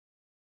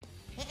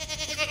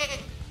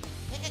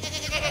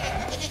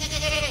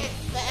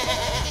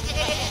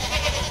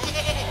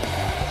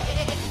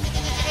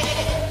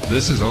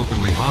This is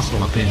Openly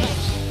Hostile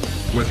Opinions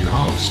with your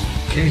hosts,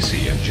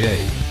 Casey and Jay.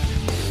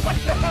 What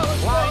the hell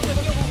is wrong with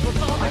you?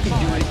 I can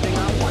do anything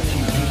I want to,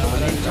 people,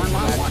 at any time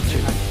I want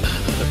to.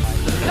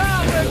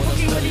 Now we're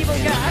cooking with evil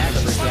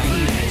guys.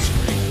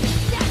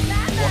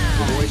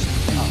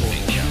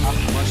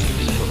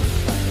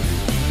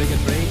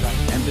 Bigotry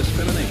and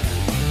discrimination.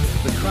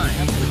 The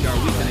crimes which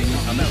are weakening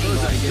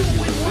America against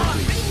you.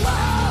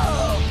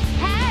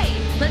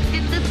 Hey, let's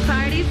get this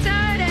party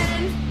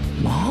started.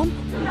 Mom?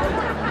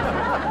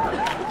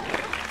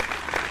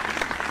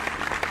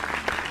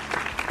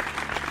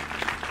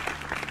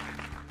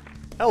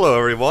 Hello,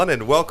 everyone,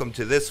 and welcome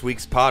to this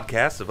week's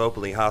podcast of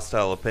Openly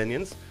Hostile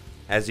Opinions.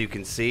 As you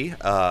can see,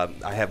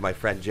 I have my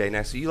friend Jay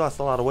next to you. You lost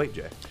a lot of weight,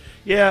 Jay.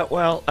 Yeah,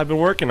 well, I've been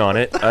working on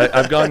it.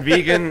 I've gone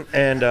vegan,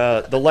 and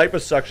the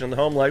liposuction, the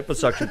home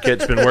liposuction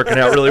kit's been working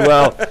out really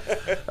well.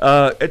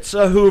 It's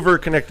a Hoover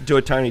connected to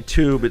a tiny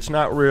tube. It's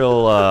not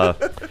real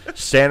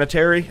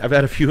sanitary. I've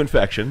had a few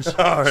infections,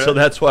 so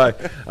that's why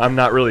I'm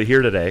not really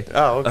here today.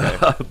 Oh,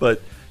 okay.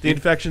 But the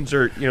infections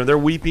are, they're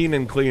weeping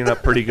and cleaning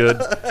up pretty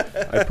good.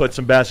 I put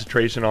some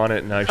bacitracin on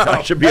it, and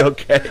I should be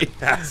okay.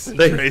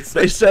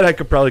 They said I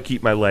could probably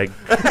keep my leg.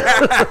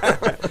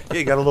 Yeah,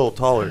 you got a little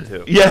taller,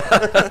 too.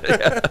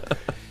 Yeah.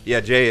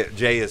 Yeah,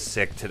 Jay is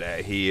sick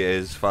today. He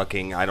is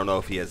fucking, I don't know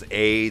if he has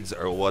AIDS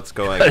or what's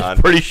going on. I'm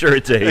pretty sure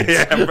it's AIDS.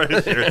 Yeah, I'm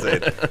pretty sure it's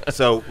AIDS.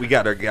 So we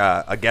got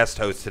a guest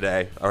host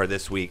today, or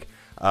this week.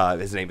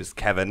 His name is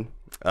Kevin.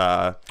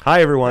 Hi,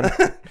 everyone.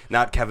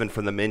 Not Kevin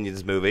from the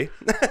Minions movie.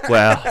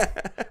 Well,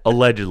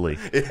 allegedly.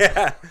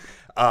 Yeah.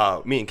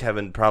 Me and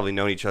Kevin probably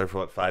known each other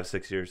for,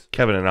 5-6 years?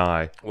 Kevin and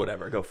I.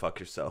 Whatever, go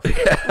fuck yourself.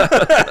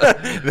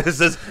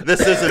 This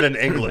isn't an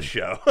English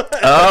show.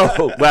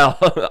 Oh, well,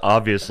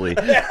 obviously.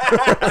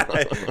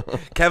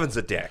 Kevin's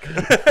a dick.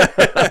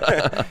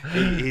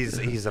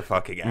 He's a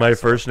fucking asshole. My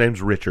first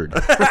name's Richard.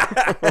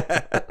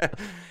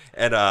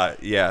 And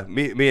yeah,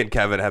 me and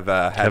Kevin have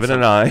had Kevin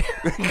some... and I.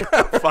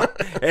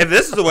 And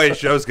this is the way the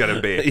show's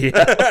gonna be.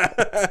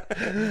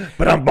 Yeah.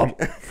 But I'm bummed.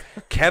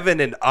 Kevin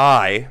and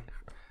I,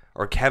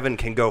 or Kevin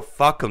can go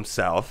fuck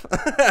himself.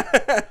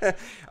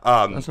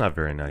 That's not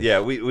very nice.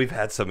 Yeah, we've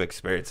had some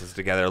experiences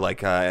together,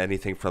 like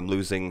anything from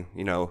losing,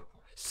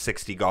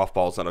 60 golf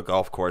balls on a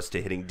golf course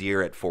to hitting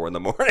deer at 4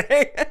 a.m.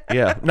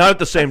 Yeah, not at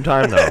the same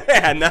time though.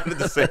 Yeah, not at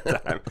the same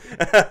time.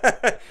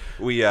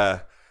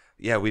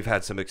 We've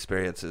had some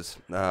experiences.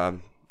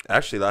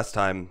 Actually, last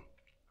time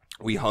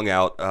we hung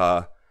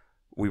out,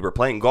 we were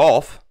playing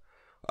golf.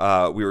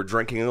 We were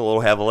drinking a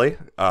little heavily.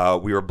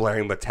 We were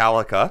blaring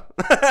Metallica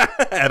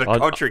at a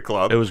country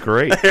club. It was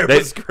great.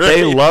 Was great.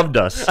 They loved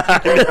us.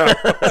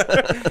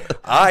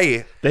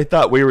 They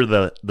thought we were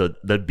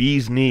the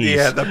bee's knees.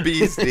 Yeah, the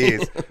bee's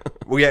knees.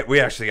 We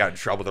actually got in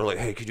trouble. They're like,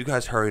 "Hey, could you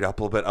guys hurry it up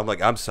a little bit?" I'm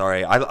like, "I'm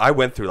sorry. I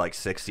went through like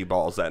 60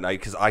 balls that night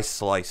because I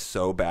sliced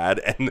so bad,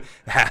 and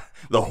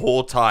the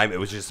whole time it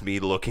was just me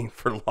looking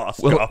for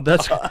lost golf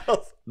that's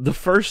balls." The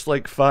first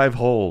 5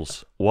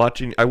 holes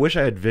watching. I wish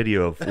I had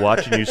video of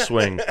watching you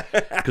swing,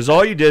 because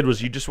all you did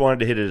was you just wanted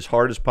to hit it as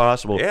hard as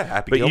possible. Yeah,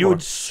 Happy but Gilmore. you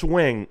would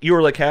swing. You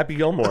were like Happy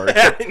Gilmore,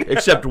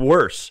 except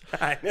worse.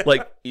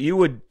 Like you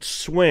would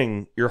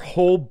swing your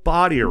whole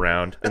body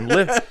around and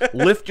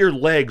lift your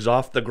legs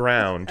off the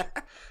ground,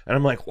 and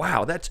I'm like,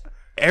 wow, that's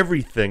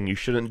everything you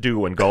shouldn't do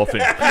when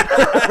golfing.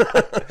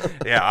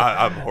 Yeah,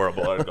 I'm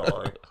horrible at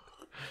golfing.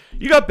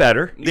 You got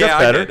better. You got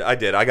better. I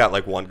did. I got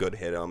like one good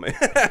hit on me.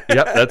 Yep,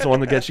 that's the one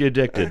that gets you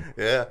addicted.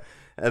 Yeah.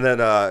 And then,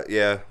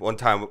 one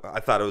time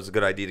I thought it was a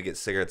good idea to get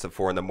cigarettes at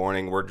 4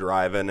 a.m. We're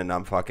driving, and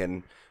I'm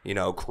fucking,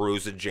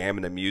 cruising,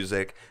 jamming the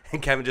music.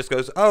 And Kevin just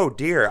goes, "Oh,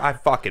 dear." I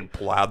fucking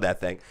plowed that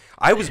thing.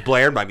 I was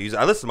blaring my music.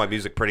 I listened to my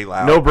music pretty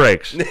loud. No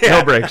brakes. Yeah.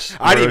 No brakes.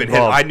 I didn't even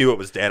hit. I knew it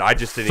was dead. I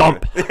just didn't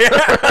Thump. even.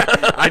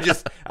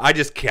 I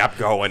just kept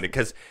going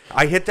because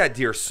I hit that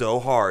deer so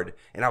hard,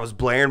 and I was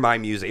blaring my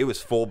music. It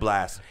was full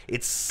blast.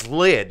 It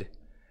slid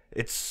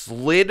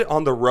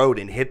on the road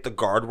and hit the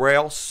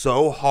guardrail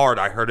so hard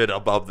I heard it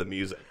above the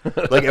music.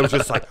 Like, it was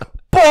just like,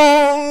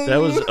 boom! That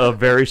was a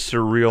very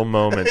surreal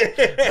moment.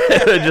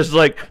 Just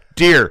like,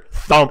 deer,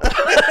 thump.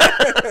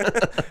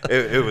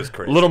 It was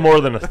crazy. A little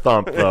more than a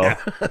thump, though. Yeah.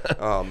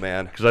 Oh,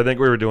 man. Because I think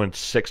we were doing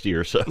 60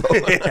 or so.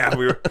 Yeah,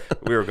 we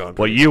were going.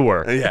 Well, you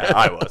were. Yeah,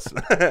 I was.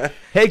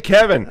 Hey,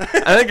 Kevin,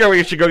 I think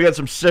we should go get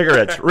some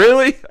cigarettes.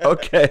 Really?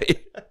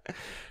 Okay.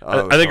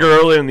 I think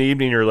early in the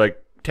evening you're like,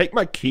 take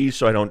my keys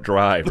so I don't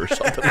drive or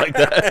something like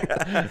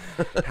that.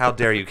 How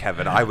dare you,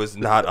 Kevin? I was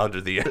not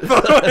under the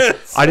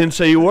influence. I didn't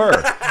say you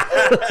were.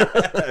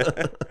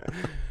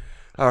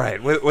 All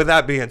right. With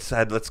that being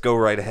said, let's go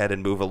right ahead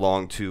and move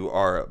along to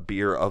our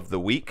beer of the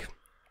week.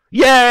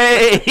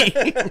 Yay!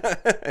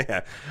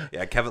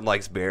 Yeah, Kevin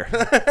likes beer.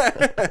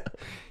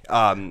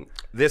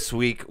 This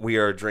week we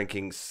are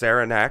drinking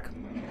Saranac.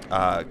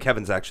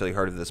 Kevin's actually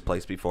heard of this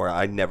place before.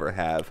 I never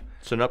have.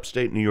 It's an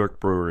upstate New York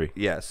brewery.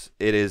 Yes,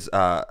 it is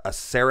a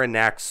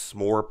Saranac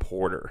S'more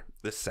Porter.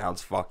 This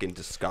sounds fucking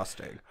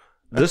disgusting.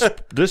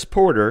 This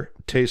porter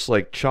tastes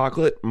like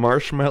chocolate,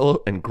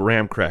 marshmallow, and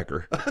graham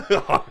cracker.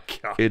 Oh,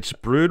 God. It's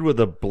brewed with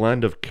a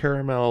blend of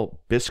caramel,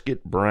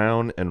 biscuit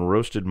brown, and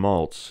roasted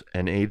malts,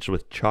 and aged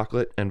with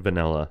chocolate and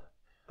vanilla.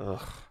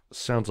 Ugh.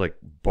 Sounds like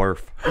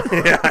barf.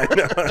 Yeah, I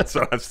know. That's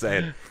what I'm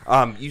saying.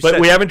 But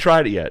we haven't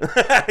tried it yet.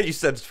 You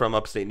said it's from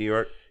upstate New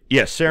York?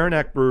 Yeah,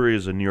 Saranac Brewery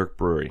is a New York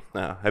brewery.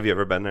 Have you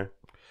ever been there?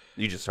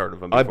 You just heard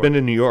of them before. I've been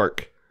to New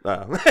York.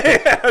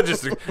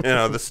 Just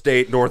the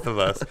state north of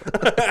us.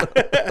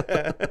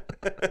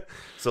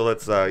 So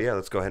let's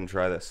go ahead and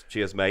try this.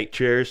 Cheers, mate.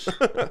 Cheers.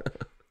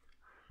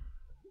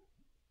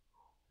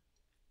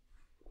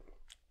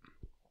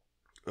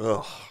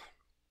 Ugh.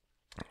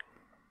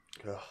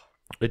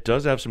 It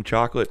does have some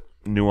chocolate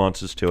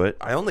nuances to it.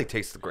 I only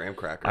taste the graham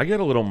cracker. I get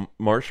a little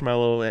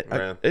marshmallow. I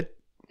get it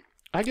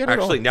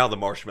Actually, all. now the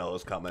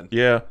marshmallow's coming.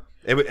 Yeah.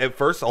 At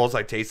first, all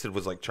I tasted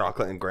was like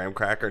chocolate and graham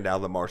cracker. Now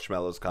the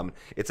marshmallow's coming.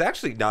 It's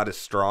actually not as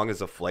strong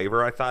as a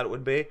flavor I thought it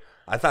would be.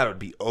 I thought it would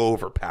be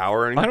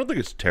overpowering. I don't think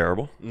it's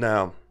terrible.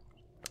 No.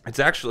 It's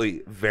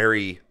actually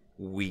very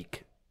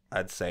weak,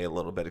 I'd say, a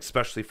little bit,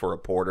 especially for a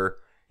porter.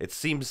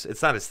 It's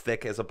not as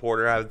thick as a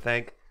porter, I would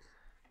think.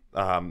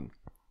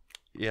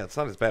 Yeah, it's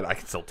not as bad. I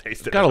can still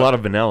taste it. It's got a lot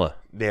of vanilla.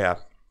 Yeah.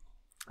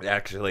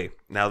 Actually,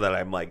 now that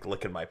I'm like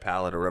licking my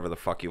palate or whatever the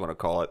fuck you want to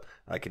call it,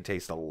 I can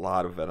taste a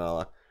lot of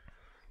vanilla.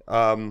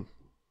 Yeah.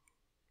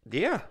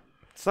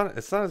 It's not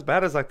as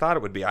bad as I thought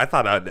it would be. I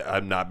thought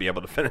I'd not be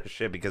able to finish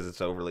it because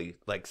it's overly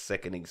like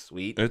sickening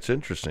sweet. It's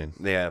interesting.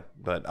 Yeah,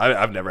 but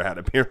I've never had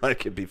a beer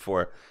like it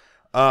before.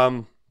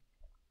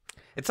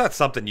 It's not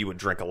something you would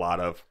drink a lot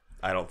of,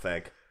 I don't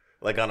think.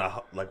 Like on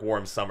a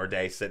warm summer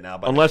day sitting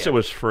out by Unless it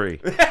was free.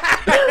 Good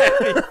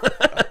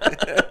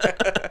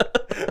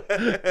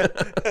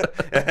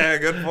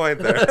point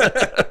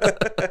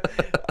there.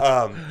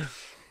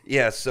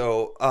 Yeah,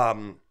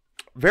 so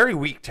very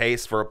weak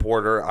taste for a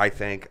porter, I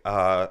think.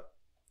 I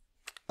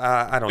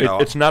don't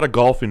know. It's not a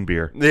golfing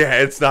beer.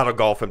 Yeah, it's not a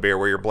golfing beer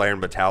where you're blaring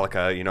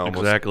Metallica,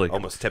 Exactly.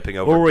 almost tipping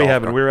over. What were we golf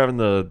having? cart. We were having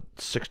the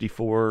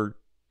 64.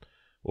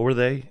 What were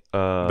they?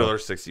 Miller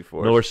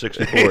 64. Miller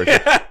 64.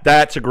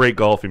 That's a great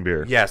golfing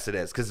beer. Yes, it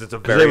is, because it's a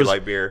very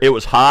light beer. It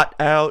was hot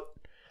out,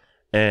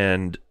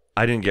 and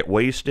I didn't get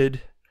wasted,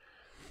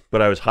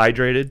 but I was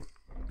hydrated.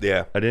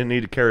 Yeah. I didn't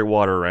need to carry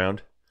water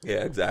around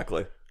Yeah,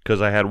 exactly. because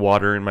I had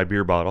water in my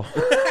beer bottle.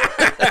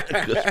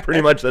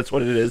 Pretty much that's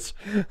what it is.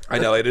 I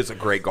know, it is a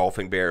great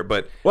golfing beer,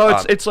 but...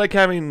 Well, it's like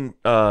having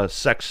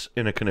sex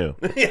in a canoe.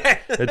 Yeah.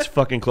 It's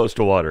fucking close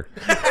to water.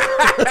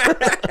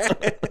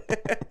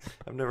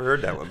 I've never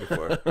heard that one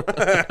before.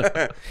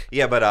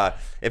 Yeah, but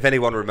if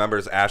anyone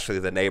remembers Ashley,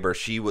 the neighbor,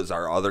 she was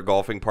our other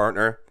golfing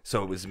partner.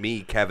 So it was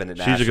me, Kevin, and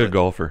Ashley. She's a good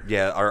golfer.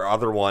 Yeah, our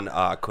other one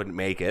couldn't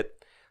make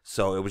it.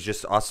 So it was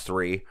just us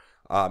three.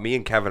 Me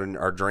and Kevin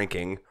are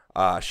drinking.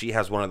 She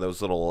has one of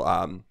those little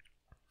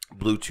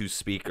Bluetooth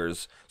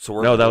speakers. So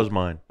we're that was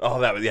mine. Oh,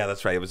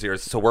 that's right. It was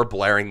yours. So we're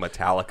blaring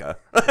Metallica,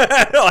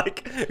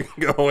 like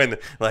going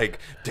like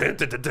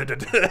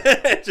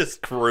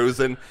just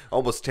cruising,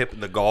 almost tipping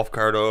the golf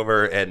cart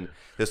over. And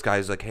this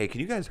guy's like, "Hey,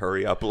 can you guys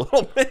hurry up a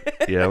little bit?"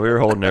 Yeah, we were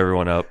holding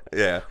everyone up.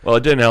 Yeah. Well,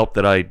 it didn't help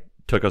that I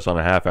took us on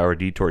a half-hour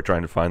detour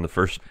trying to find the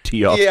first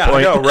tee-off point.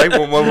 I know. Right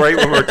when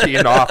we're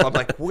teeing off, I'm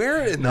like,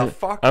 "Where in the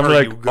fuck I'm are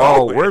like, you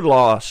going?" "Oh, we're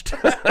lost."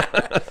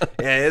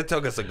 Yeah, it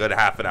took us a good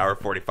half an hour,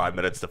 45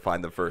 minutes to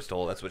find the first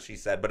hole. That's what she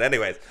said. But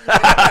anyways,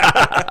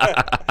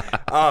 back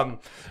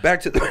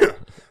to the.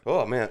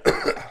 Oh man,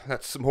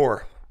 that's some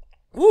more.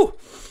 Woo.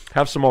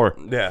 Have some more.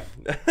 Yeah.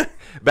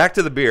 Back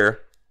to the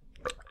beer.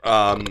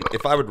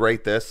 If I would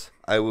rate this,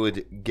 I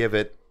would give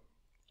it.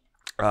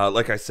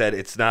 Like I said,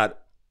 it's not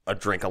a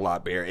drink a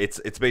lot beer. It's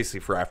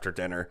basically for after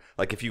dinner.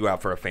 Like if you go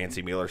out for a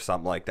fancy meal or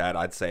something like that,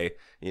 I'd say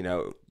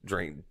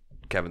drink.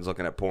 Kevin's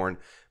looking at porn.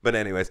 But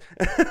anyways,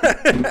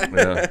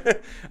 Yeah.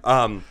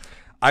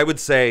 I would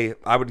say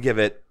I would give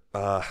it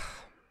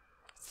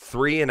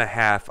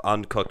 3.5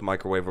 uncooked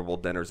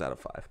microwavable dinners out of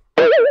 5.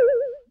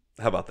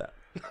 How about that?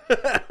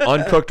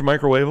 Uncooked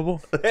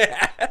microwavable?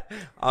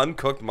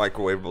 Uncooked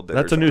microwavable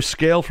dinners. That's a new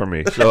scale for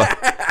me. So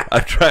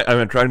I'm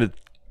trying to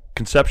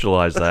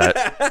conceptualize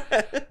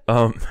that.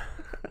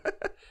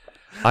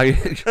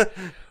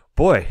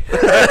 Boy,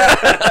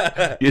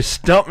 you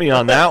stumped me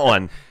on that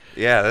one.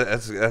 Yeah,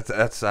 that's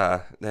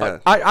yeah.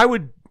 I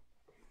would.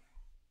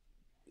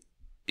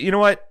 You know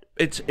what?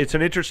 It's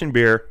an interesting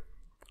beer.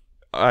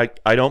 I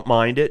don't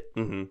mind it.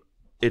 Mm-hmm.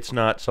 It's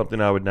not something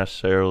I would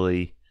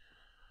necessarily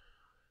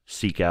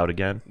seek out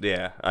again.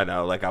 Yeah, I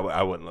know. Like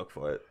I wouldn't look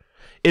for it.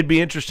 It'd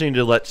be interesting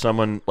to let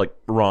someone like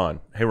Ron.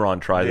 Hey,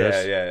 Ron, try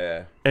this.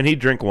 Yeah. And he'd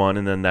drink one,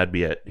 and then that'd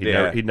be it.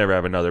 He'd never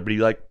have another. But he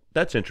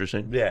That's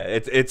interesting. Yeah,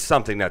 it's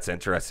something that's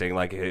interesting.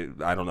 Like,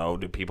 I don't know,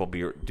 do people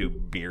do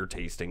beer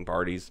tasting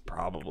parties?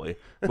 Probably.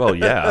 Well,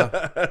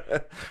 yeah.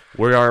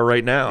 We are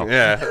right now.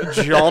 Yeah,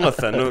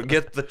 Jonathan,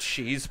 get the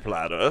cheese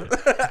platter.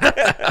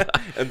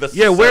 And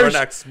the where's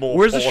Saranac small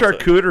the porter.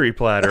 charcuterie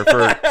platter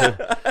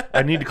for?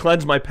 I need to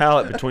cleanse my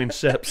palate between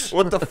sips.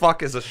 What the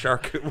fuck is a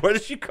charcuterie? What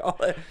did you call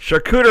it?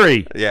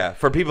 Charcuterie. Yeah,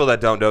 for people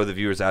that don't know, the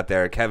viewers out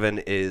there, Kevin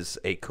is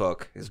a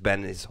cook. Has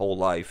been his whole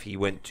life. He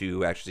went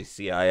to actually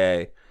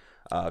CIA.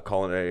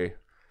 Culinary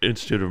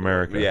Institute of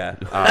America. Yeah,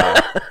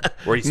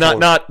 where he's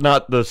not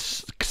the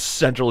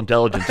Central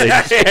Intelligence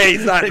Agency. Yeah,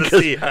 he's not the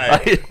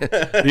CIA.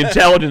 The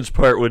intelligence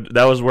part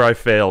that was where I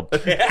failed.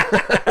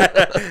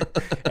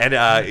 And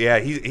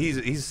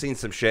he's seen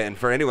some shit. And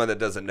for anyone that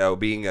doesn't know,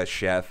 being a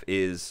chef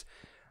is,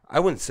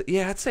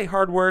 I'd say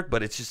hard work,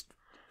 but it's just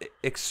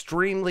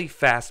extremely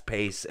fast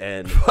paced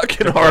and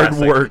fucking depressing.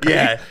 hard work.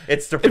 Yeah,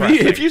 it's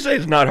depressing. If you say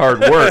it's not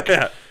hard work.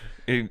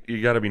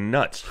 You got to be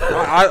nuts.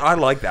 I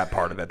like that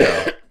part of it,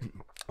 though.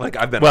 Like,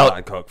 I've been a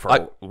line cook for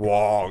a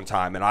long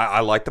time, and I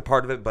like the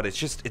part of it, but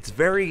it's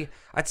very,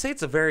 I'd say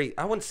it's a very,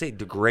 I wouldn't say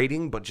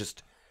degrading, but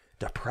just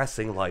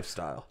depressing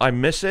lifestyle. I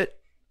miss it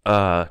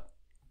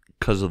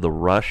because of the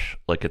rush,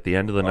 like at the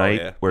end of the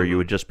night, where you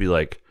would just be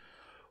like,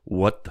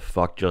 what the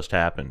fuck just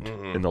happened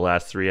in the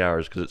last 3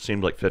 hours? Because it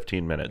seemed like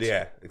 15 minutes.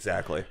 Yeah,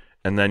 exactly.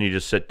 And then you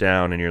just sit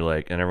down and you're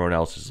like, and everyone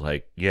else is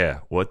like,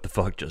 yeah, what the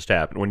fuck just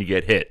happened when you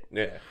get hit?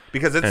 Yeah.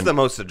 Because it's the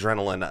most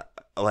adrenaline,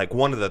 like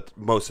one of the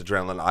most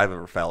adrenaline I've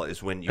ever felt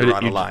is when you're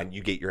on a line,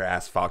 you get your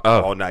ass fucked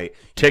all night,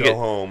 you go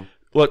home.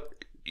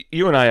 Look,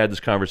 you and I had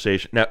this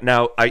conversation.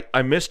 Now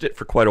I missed it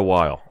for quite a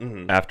while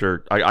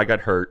after I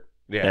got hurt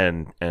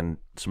and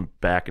some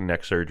back and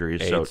neck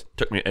surgeries, so it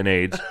took me an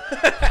AIDS.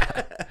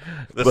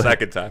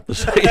 Second time.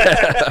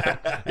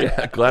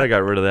 Yeah, glad I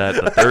got rid of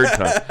that the third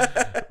time.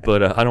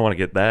 But I don't want to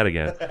get that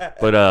again.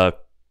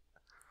 But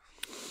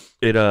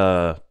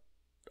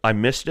I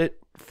missed it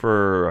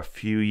for a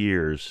few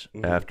years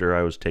after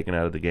I was taken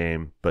out of the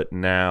game. But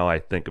now I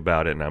think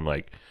about it and I'm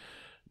like,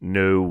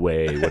 no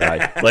way would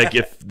I. Like,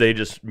 if they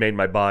just made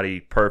my body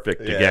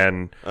perfect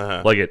again,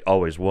 like it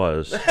always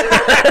was,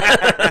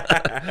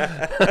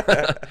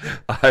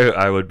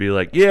 I would be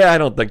like, yeah, I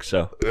don't think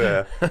so.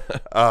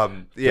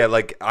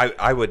 Like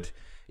I would,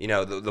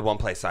 the one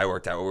place I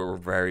worked at where we were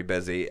very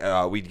busy,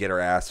 we'd get our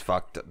ass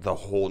fucked the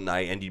whole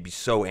night, and you'd be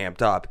so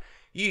amped up.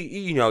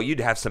 You'd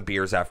have some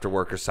beers after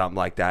work or something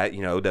like that,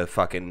 to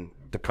fucking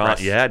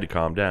depress. You had to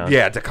calm down.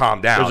 Yeah, to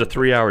calm down. It was a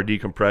 3-hour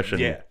decompression.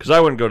 Yeah, because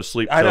I wouldn't go to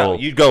sleep. I know.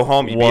 You'd go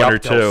home. You'd be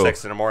up till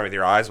 6 in the morning with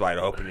your eyes wide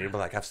open. And you'd be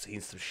like, "I've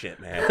seen some shit,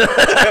 man."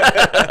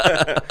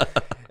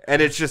 And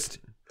it's just,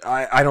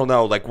 I don't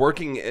know. Like,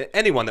 working,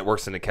 anyone that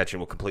works in the kitchen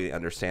will completely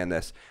understand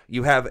this.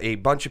 You have a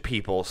bunch of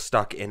people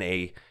stuck in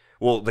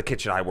the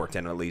kitchen I worked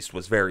in at least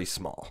was very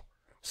small.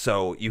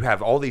 So you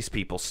have all these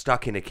people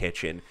stuck in a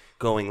kitchen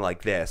going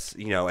like this,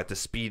 at the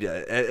speed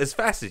as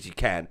fast as you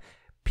can.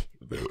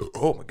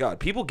 Oh my God,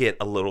 people get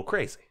a little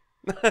crazy.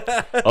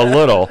 A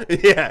little.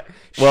 Yeah.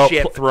 Well,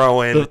 shit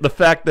throwing. The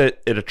fact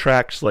that it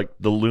attracts like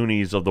the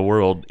loonies of the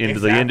world into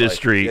the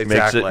industry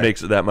makes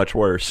it that much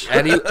worse.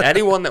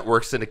 Anyone that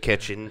works in a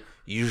kitchen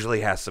usually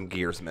has some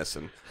gears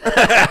missing. Or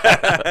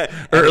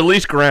at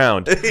least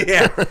ground.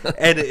 Yeah.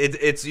 And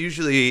it's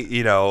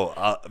usually,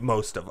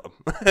 most of them.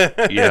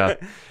 Yeah.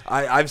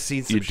 I've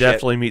seen some shit. You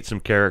definitely meet some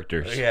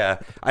characters. Yeah.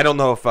 I don't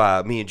know if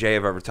me and Jay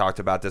have ever talked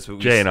about this. But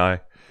Jay and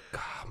I.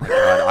 Oh my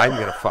God, I'm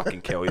going to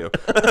fucking kill you.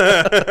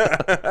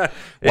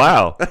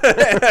 Wow.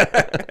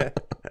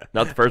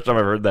 Not the first time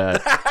I've heard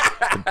that.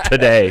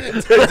 Today.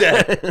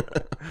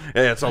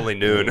 Yeah, it's only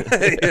noon.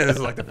 It's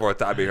like the fourth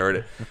time we heard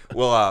it.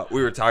 Well,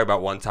 we were talking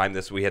about one time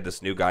we had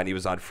this new guy, and he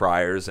was on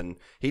fryers, and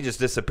he just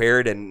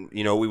disappeared, and,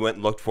 we went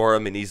and looked for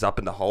him, and he's up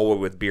in the hallway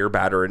with beer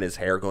batter in his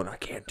hair going, I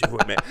can't do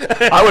it, man.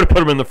 I would have put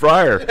him in the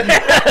fryer.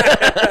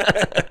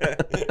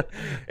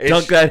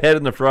 Dunk that head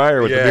in the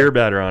fryer with the beer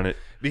batter on it.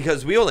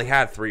 Because we only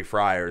had 3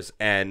 fryers,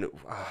 and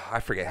I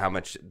forget how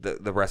much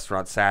the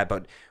restaurant sat,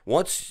 but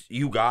once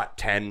you got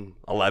 10,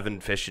 11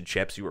 fish and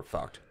chips, you were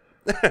fucked.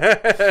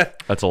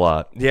 That's a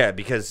lot. Yeah,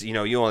 because, you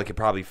only could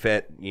probably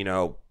fit,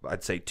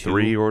 I'd say 2.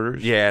 3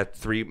 orders? Yeah,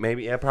 3,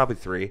 maybe. Yeah, probably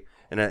 3.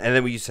 And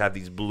then we used to have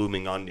these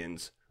blooming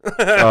onions.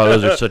 Oh,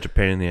 those are such a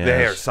pain in the ass.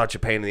 They are such a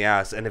pain in the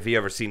ass. And if you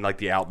ever seen, like,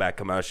 the Outback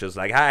commercials,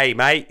 like, hey,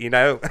 mate,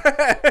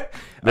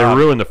 They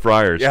ruin the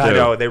fryers, yeah, too. I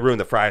know. They ruin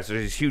the fryers.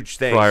 There's these huge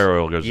things. Fryer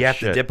oil goes You to have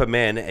shit. to dip them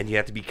in, and you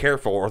have to be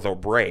careful, or they'll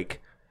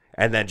break.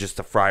 And then just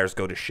the fryers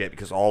go to shit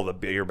because all the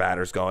beer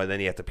batter's going.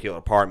 Then you have to peel it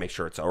apart, make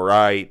sure it's all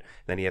right.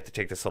 Then you have to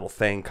take this little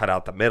thing, cut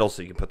out the middle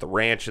so you can put the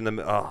ranch in the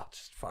Oh,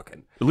 just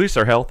fucking. At least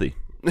they're healthy.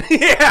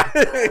 Yeah,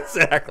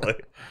 exactly.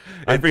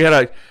 I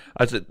forget.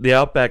 I said the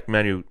Outback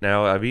menu.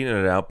 Now I've eaten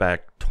at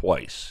Outback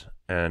twice,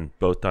 and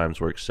both times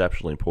were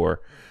exceptionally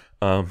poor.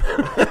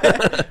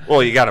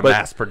 Well, you got a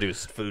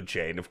mass-produced food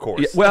chain, of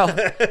course.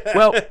 Yeah,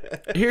 well,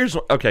 here's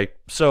okay.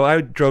 So I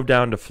drove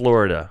down to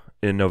Florida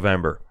in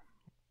November,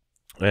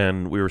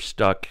 and we were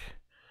stuck.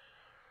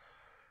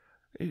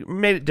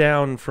 Made it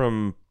down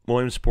from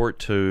Williamsport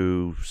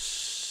to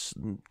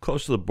It's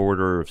close to the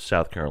border of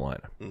South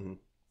Carolina. Mhm.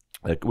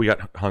 Like, we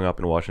got hung up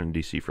in Washington,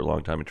 D.C. for a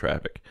long time in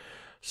traffic.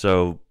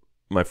 So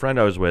my friend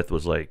I was with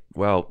was like,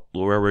 well,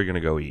 where are we going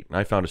to go eat? And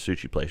I found a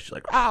sushi place. She's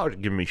like, oh,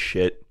 giving me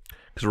shit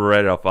because we're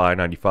right off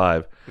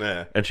I-95.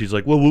 Yeah. And she's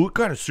like, well, what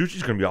kind of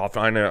sushi's going to be off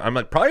I-95? I'm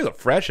like, probably the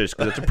freshest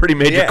because it's a pretty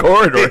major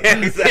corridor. Yeah,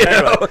 exactly.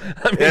 You know?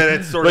 I mean,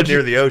 and it's sort of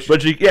near the ocean.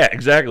 But yeah,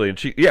 exactly.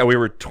 And we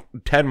were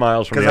 10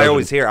 miles from the Because ocean. I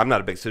always hear, I'm not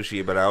a big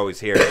sushi, but I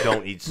always hear,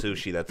 don't eat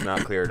sushi that's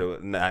not clear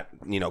to, not,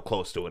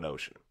 close to an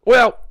ocean.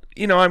 Well,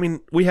 I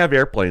mean, we have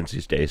airplanes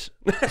these days.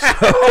 So,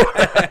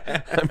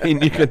 I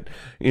mean, you could,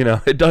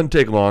 it doesn't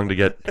take long to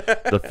get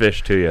the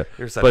fish to you.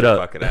 You're such a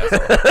fucking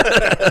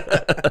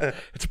asshole.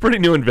 It's a pretty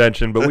new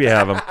invention, but we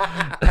have them.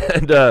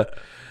 And,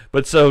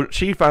 but so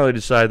she finally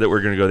decided that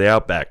we're going to go to the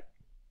Outback.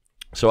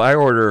 So I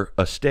order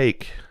a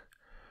steak,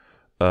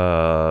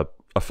 a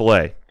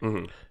filet,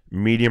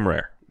 medium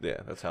rare.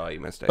 Yeah, that's how I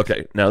eat my steak.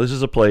 Okay, now this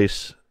is a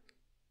place,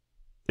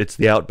 it's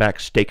the Outback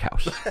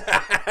Steakhouse.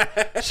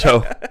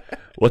 So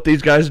what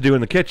these guys do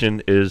in the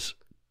kitchen is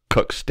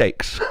cook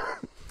steaks.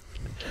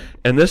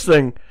 And this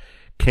thing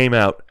came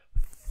out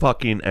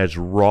fucking as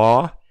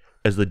raw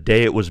as the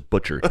day it was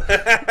butchered.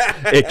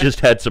 It just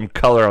had some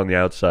color on the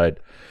outside.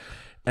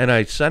 And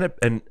I sent it,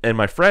 and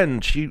my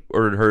friend, she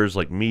ordered hers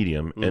like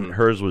medium, and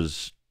hers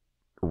was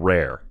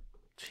rare.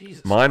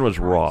 Jesus Mine was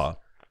Christ. raw.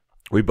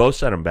 We both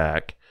sent them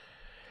back.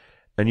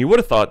 And you would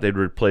have thought they'd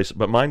replace it,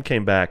 but mine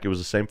came back. It was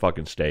the same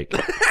fucking steak.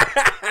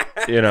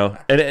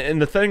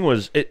 And the thing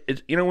was,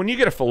 it when you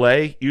get a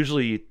fillet,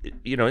 usually,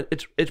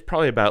 it's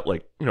probably about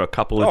like, a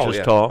couple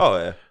inches tall. Oh,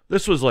 yeah.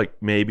 This was like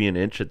maybe an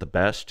inch at the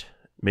best,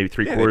 maybe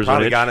three Yeah, quarters they of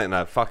probably an inch. got it in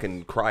a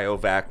fucking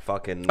cryovac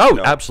fucking. Oh,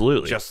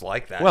 absolutely. Just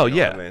like that. Well, you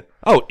know yeah. what I mean?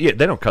 Oh, yeah,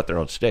 they don't cut their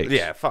own steaks.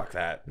 Yeah, fuck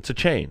that. It's a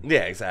chain.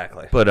 Yeah,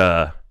 exactly.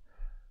 But,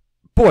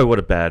 boy, what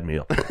a bad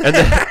meal. And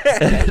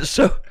then,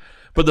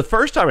 but the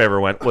first time I ever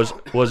went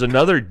was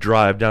another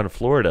drive down to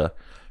Florida,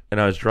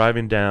 and I was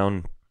driving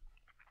down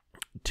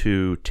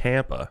to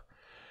Tampa,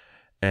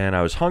 and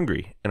I was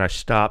hungry, and I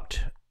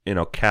stopped in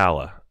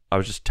Ocala. I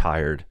was just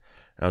tired.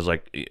 And I was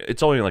like,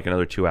 it's only like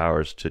another 2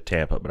 hours to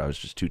Tampa, but I was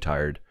just too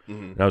tired,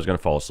 and I was going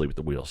to fall asleep at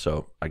the wheel.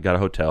 So I got a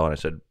hotel, and I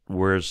said,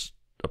 where's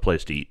a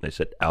place to eat? And they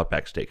said,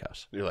 Outback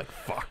Steakhouse. You're like,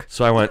 fuck.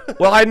 So I went,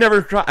 well, I'd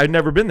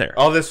never been there.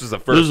 Oh, this was the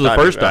first time. This was the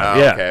first time,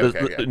 yeah.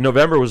 Okay.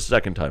 November was the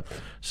second time.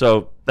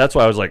 So that's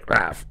why I was like,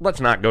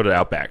 let's not go to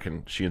Outback.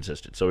 And she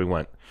insisted. So we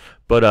went.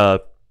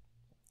 But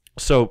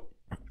so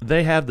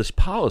they have this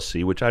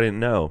policy, which I didn't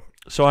know.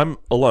 So I'm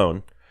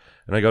alone,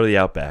 and I go to the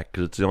Outback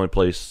because it's the only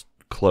place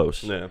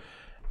close. Yeah.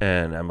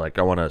 And I'm like,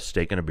 I want a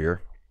steak and a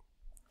beer.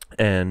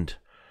 And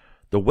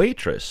the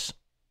waitress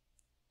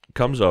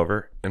comes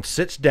over and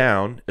sits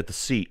down at the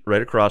seat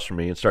right across from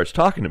me and starts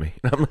talking to me.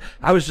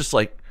 I was just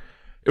like,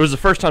 it was the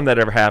first time that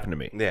ever happened to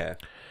me. Yeah.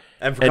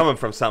 And coming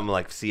from something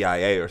like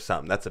CIA or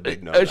something, that's a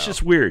big no-no. It's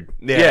just weird.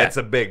 Yeah, it's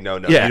a big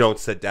no-no. Yeah. You don't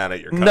sit down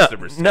at your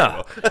customer's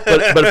No. table.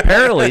 But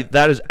apparently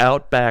that is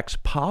Outback's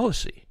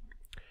policy.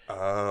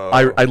 Oh.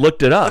 I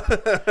looked it up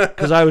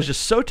because I was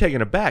just so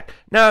taken aback.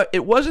 Now,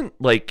 it wasn't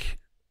like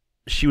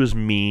she was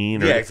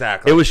mean. Or, Yeah,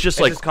 exactly. It was just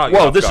It like, just caught you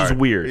whoa, off this guard. is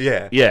weird.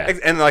 Yeah. Yeah.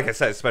 And like I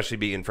said, especially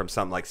being from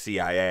something like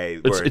CIA.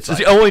 Where It's like,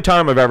 the only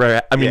time I've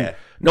ever, I mean, Yeah.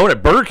 no one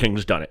at Burger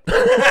King's done it.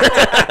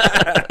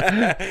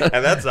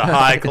 and that's a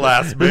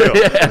high-class meal.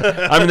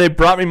 Yeah. I mean, they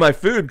brought me my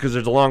food because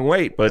there's a long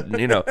wait, but,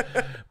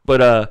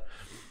 but,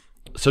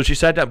 so she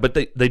sat down, but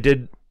they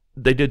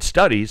did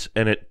studies,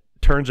 and it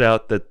turns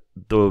out that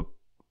the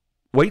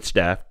wait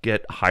staff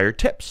get higher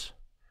tips.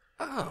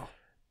 Oh.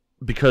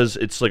 Because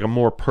it's like a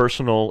more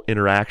personal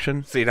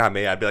interaction. See, not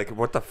me. I'd be like,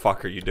 what the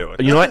fuck are you doing?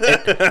 You know what?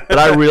 But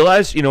I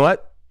realized,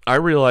 I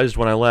realized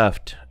when I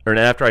left, or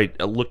after I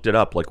looked it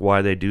up, like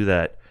why they do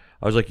that.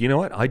 I was like, you know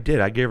what? I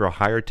did. I gave her a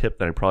higher tip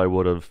than I probably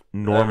would have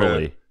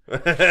normally.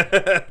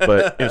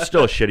 But it's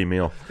still a shitty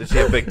meal. Did she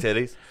have big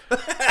titties?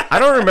 I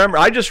don't remember.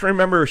 I just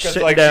remember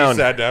sitting like down. She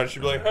sat down.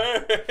 She'd be like,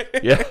 hey.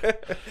 Yeah.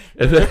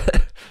 And then,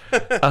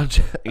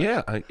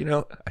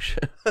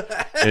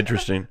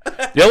 interesting.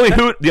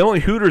 The only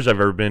Hooters I've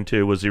ever been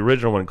to was the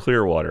original one in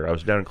Clearwater. I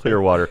was down in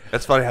Clearwater.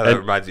 That's funny how that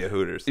reminds you of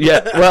Hooters.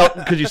 Yeah, well,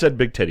 because you said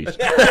big titties.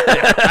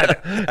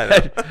 I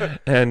know.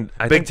 And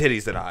I Big think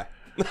titties and I.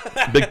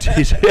 big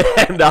titties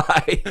and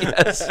I,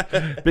 yes,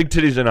 big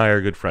titties and I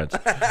are good friends.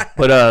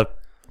 But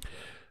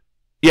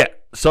yeah.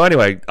 So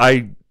anyway,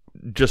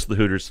 just the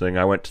Hooters thing.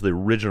 I went to the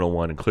original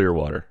one in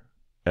Clearwater,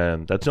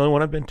 and that's the only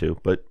one I've been to.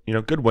 But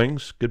good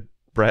wings, good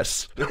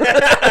breasts, Good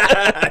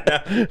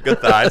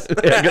thighs.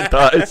 yeah, good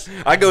thighs.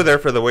 I go there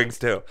for the wings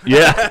too.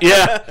 Yeah,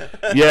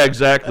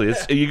 exactly.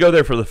 You go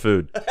there for the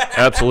food,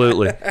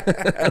 absolutely.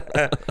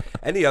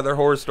 Any other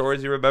horror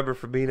stories you remember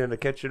from being in a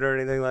kitchen or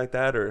anything like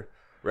that, or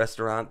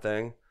restaurant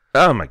thing?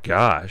 Oh my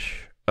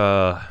gosh.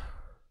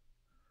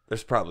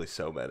 There's probably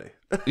so many.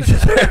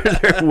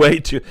 They're way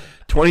too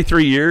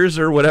 23 years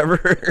or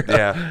whatever.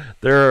 Yeah.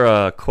 There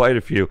are quite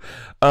a few.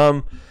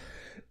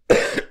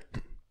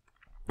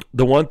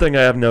 The one thing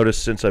I have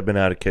noticed since I've been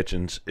out of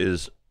kitchens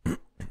is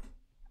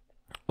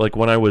like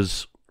when I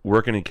was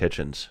working in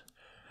kitchens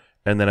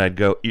and then I'd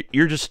go.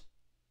 You're just.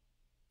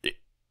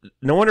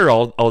 No wonder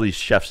all these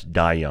chefs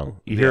die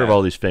young. You hear of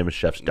all these famous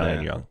chefs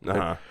dying young.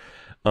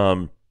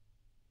 Uh-huh.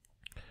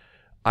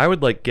 I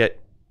would like get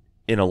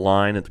in a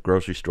line at the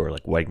grocery store,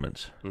 like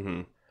Wegmans,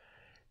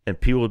 and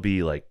people would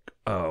be like,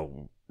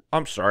 "Oh,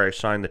 I'm sorry, I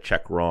signed the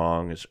check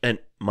wrong," and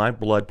my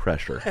blood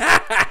pressure,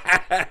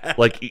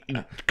 like,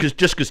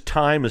 because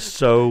time is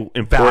so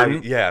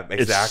important. Yeah, exactly.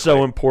 It's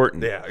so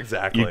important. Yeah,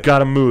 exactly. You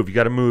gotta move. You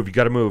gotta move. You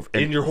gotta move.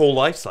 And, in your whole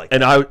life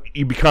cycle. And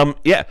you become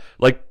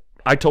like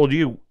I told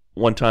you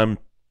one time.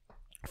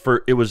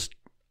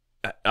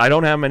 I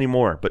don't have them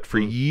anymore, but for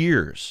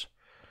years,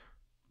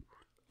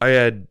 I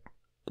had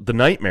the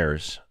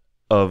nightmares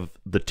of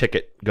the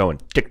ticket going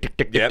tick tick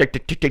tick tick tick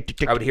tick tick tick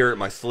tick. I would hear it in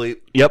my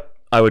sleep. Yep,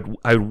 I would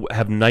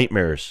have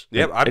nightmares.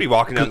 Yep, I'd be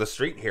walking down the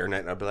street hearing it,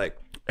 and I'd be like,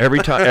 every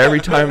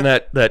time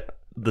that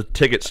the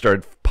tickets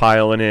started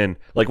piling in,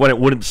 like when it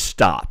wouldn't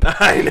stop.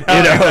 I know,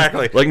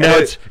 exactly. Like now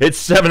it's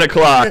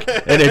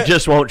 7:00 and it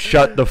just won't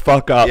shut the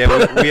fuck up.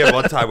 Yeah, we had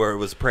one time where it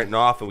was printing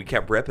off, and we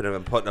kept ripping them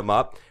and putting them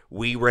up.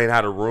 We ran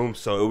out of room,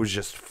 so it was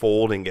just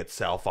folding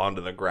itself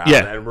onto the ground.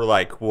 Yeah. And we're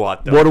like,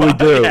 what do we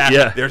do?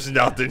 Yeah. There's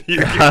nothing you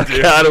can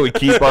do. How do we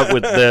keep up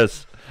with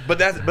this? But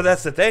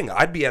that's the thing.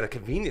 I'd be at a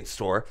convenience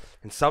store,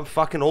 and some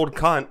fucking old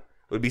cunt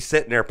would be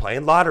sitting there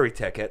playing lottery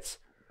tickets.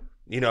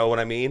 You know what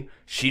I mean?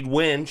 She'd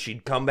win.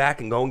 She'd come back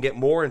and go and get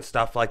more and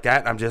stuff like that.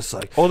 And I'm just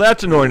like... Well,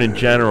 that's annoying in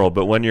general,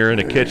 but when you're in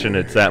a kitchen,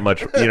 it's that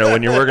much...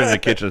 when you're working in the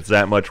kitchen, it's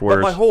that much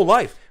worse. But my whole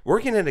life,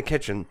 working in a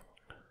kitchen...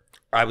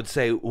 I would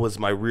say was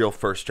my real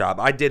first job.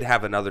 I did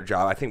have another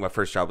job. I think my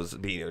first job was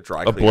being a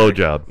dry cleaner.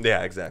 Blowjob.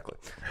 Yeah, exactly.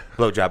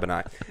 Blowjob and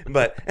I.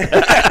 But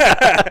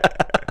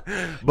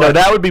no,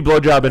 that would be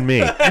Blowjob and me.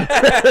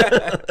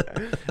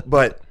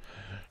 But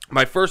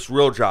my first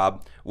real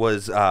job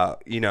was,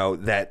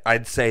 that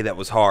I'd say that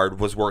was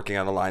hard, was working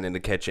on a line in the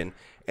kitchen.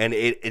 And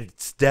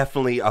it's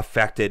definitely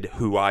affected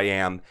who I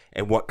am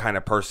and what kind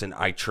of person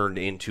I turned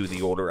into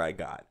the older I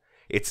got.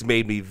 It's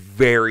made me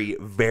very,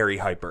 very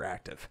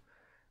hyperactive.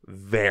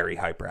 Very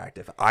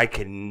hyperactive. I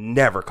can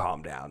never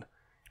calm down,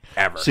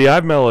 ever. See,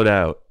 I've mellowed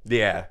out.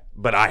 Yeah,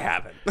 but I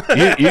haven't.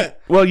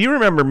 You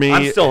remember me.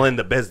 I'm still in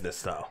the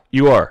business, though.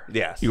 You are.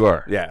 Yes. You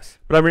are. Yes.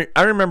 But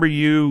I remember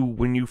you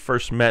when you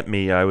first met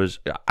me.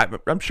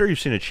 I'm sure you've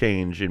seen a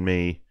change in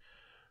me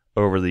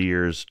over the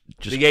years.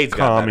 Just the AIDS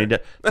got better.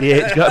 The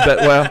AIDS got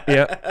better. Well,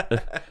 yeah,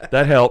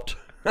 that helped.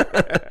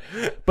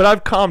 But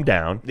I've calmed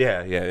down.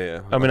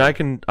 Yeah. I mean, I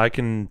can.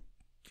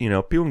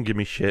 People can give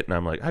me shit, and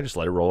I'm like, I just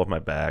let it roll off my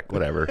back,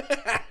 whatever.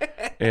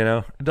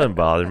 It doesn't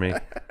bother me.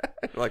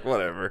 Like,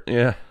 whatever.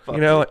 Yeah. Fuck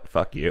you know what?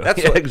 Fuck you. That's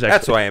exactly.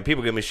 That's who I am.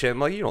 People give me shit. I'm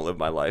like, you don't live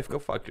my life. Go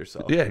fuck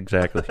yourself. Yeah,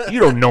 exactly. You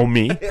don't know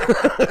me.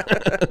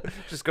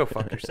 Just go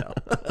fuck yourself.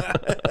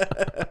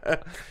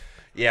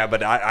 Yeah,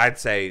 but I'd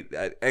say,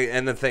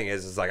 and the thing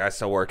is like, I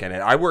still work in it.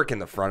 I work in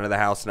the front of the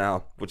house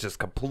now, which is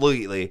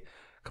completely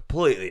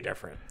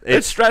different.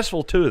 It's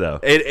stressful, too, though.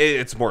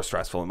 It's more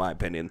stressful, in my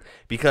opinion,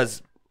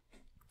 because...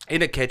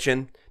 in a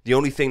kitchen, the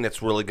only thing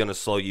that's really going to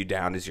slow you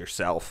down is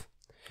yourself.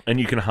 And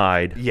you can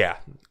hide. Yeah.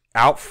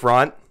 Out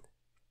front,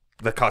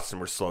 the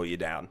customers slow you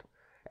down.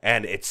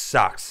 And it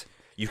sucks.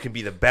 You can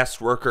be the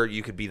best worker.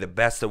 You could be the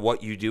best at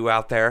what you do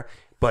out there.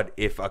 But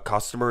if a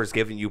customer is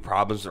giving you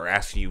problems or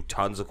asking you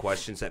tons of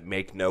questions that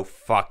make no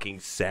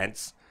fucking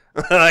sense,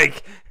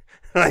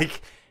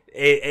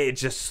 it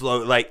just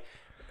slow,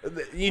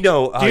 do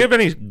you have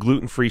any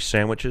gluten-free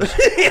sandwiches?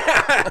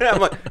 Yeah, I'm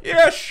like,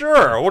 yeah,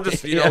 sure. We'll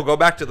just, go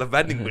back to the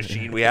vending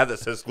machine we have that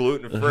says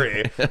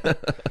gluten-free.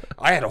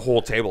 I had a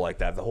whole table like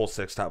that. The whole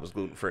six top was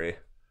gluten-free.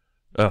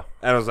 Oh.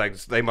 And I was like,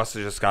 they must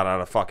have just got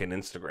on a fucking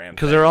Instagram.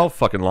 Because they're all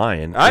fucking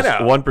lying. I know.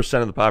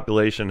 1% of the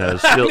population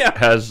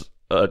has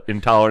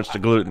intolerance to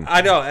gluten.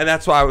 I know, and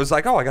that's why I was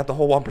like, I got the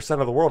whole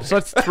 1% of the world. So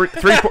that's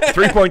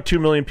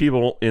 3.2 million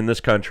people in this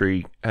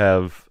country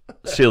have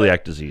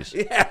celiac disease.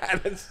 Yeah,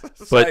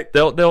 but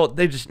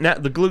they just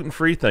the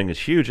gluten-free thing is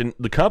huge, and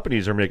the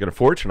companies are making a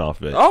fortune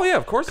off of it. Oh yeah,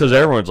 of course. Because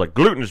everyone's like,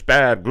 gluten's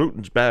bad,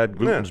 gluten's bad,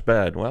 gluten's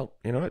bad. Well,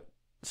 you know what?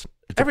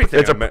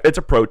 It's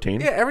a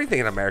protein. Yeah, everything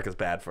in America is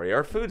bad for you.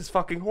 Our food is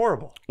fucking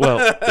horrible.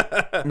 Well,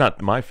 not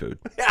my food.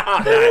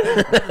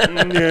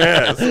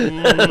 Yes.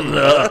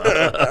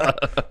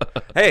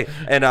 Hey,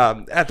 and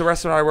at the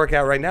restaurant I work at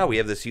right now, we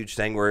have this huge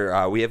thing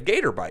where we have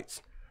gator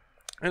bites,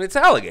 and it's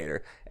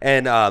alligator.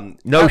 And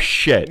no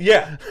shit.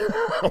 Yeah.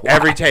 Wow.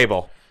 Every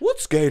table.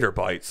 What's gator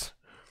bites?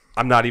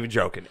 I'm not even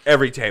joking.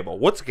 Every table.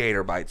 What's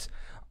gator bites?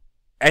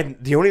 And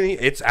the only thing,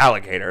 it's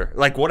alligator.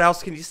 Like, what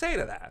else can you say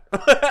to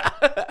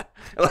that?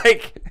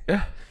 Like,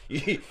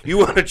 you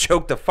want to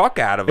choke the fuck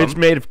out of them. It's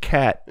made of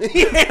cat.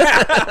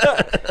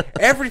 Yeah.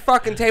 Every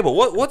fucking table.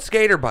 What's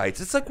gator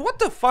bites? It's like, what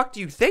the fuck do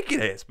you think it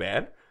is,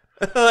 man?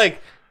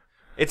 Like,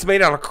 it's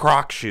made out of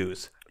Croc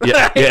shoes.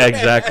 Yeah,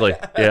 exactly.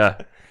 Yeah.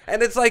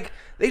 And it's like,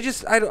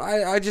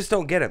 I just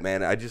don't get it,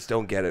 man. I just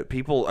don't get it.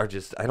 People are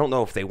just, I don't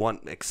know if they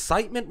want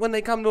excitement when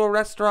they come to a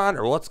restaurant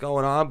or what's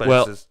going on, but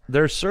it's just.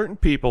 There's certain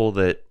people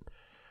that,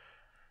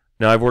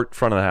 now I've worked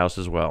front of the house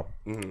as well,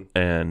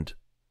 and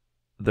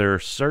there are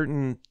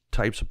certain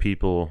types of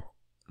people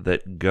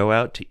that go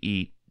out to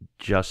eat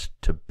just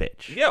to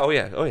bitch. Yeah,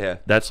 oh yeah.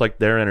 That's like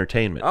their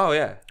entertainment. Oh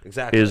yeah,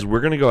 exactly. Is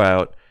we're going to go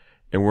out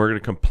and we're going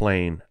to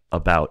complain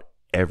about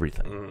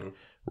everything. Mm-hmm.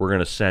 We're going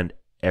to send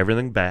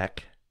everything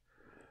back.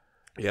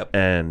 Yep.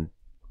 And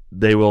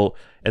they will,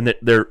 and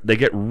they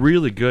get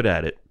really good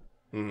at it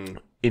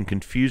in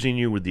confusing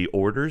you with the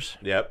orders.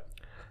 Yep.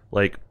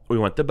 Like, we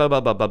want the blah, blah,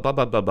 blah, blah, blah,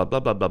 blah, blah, blah,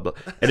 blah, blah, blah.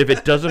 And if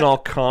it doesn't all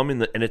come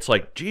and it's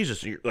like,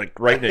 Jesus, you're like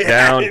writing it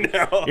down.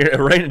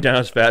 You're writing it down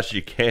as fast as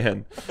you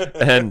can.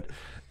 And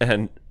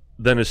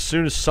then as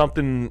soon as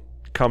something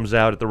comes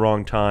out at the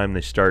wrong time,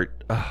 they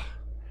start,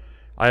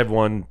 I have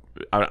one,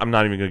 I'm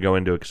not even going to go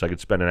into it because I could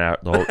spend the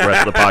whole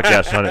rest of the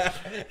podcast on it.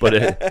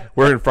 But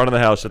we're in front of the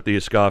house at the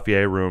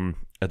Escoffier room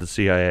at the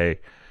CIA,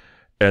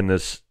 and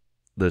this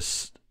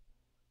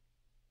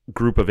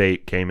group of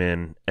 8 came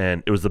in,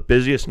 and it was the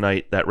busiest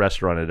night that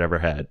restaurant had ever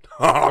had.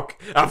 Oh,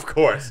 of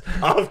course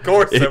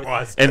it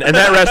was. And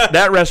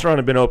that restaurant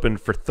had been open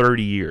for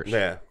 30 years,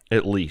 yeah,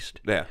 at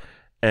least. Yeah,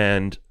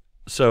 and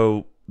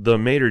so the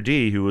maitre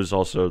d', who was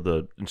also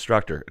the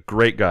instructor, a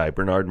great guy,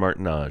 Bernard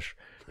Martinage.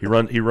 He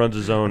runs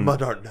his own.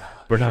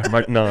 Bernard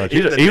Martinage.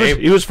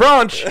 He was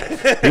French.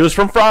 He was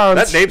from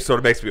France. That name sort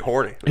of makes me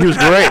horny. He was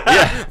great.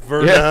 Yeah,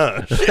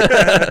 Vernage.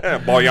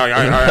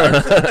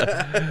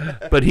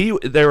 But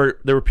there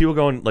were people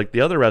going, like,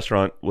 the other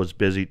restaurant was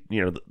busy.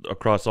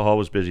 Across the hall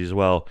was busy as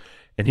well,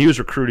 and he was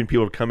recruiting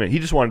people to come in. He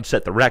just wanted to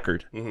set the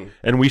record,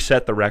 and we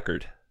set the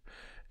record.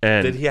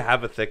 And did he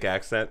have a thick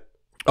accent?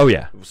 Oh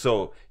yeah.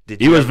 So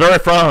he was very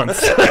French.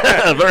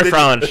 Very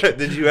French.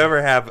 Did you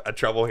ever have a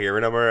trouble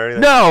hearing him or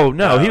anything?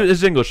 No.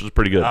 His English was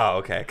pretty good. Oh,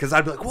 okay. Because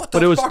I'd be like, what the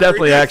fuck? But it was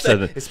definitely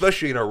accented,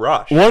 especially in a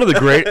rush. One of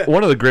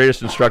the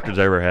greatest instructors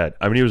I ever had.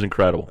 I mean, he was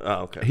incredible.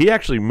 Oh, okay. He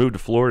actually moved to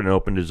Florida and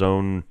opened his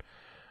own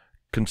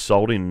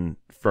consulting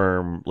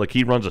firm. Like,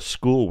 he runs a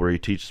school where he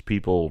teaches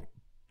people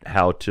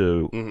how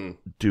to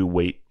do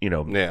weight. Be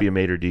a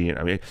maitre d'.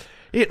 I mean,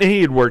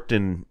 he had worked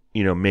in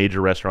major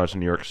restaurants in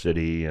New York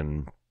City,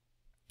 and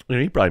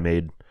he probably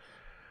made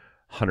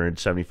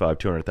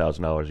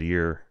 $175,000-$200,000 a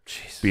year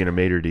being a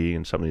maitre d'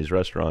 in some of these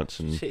restaurants.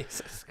 And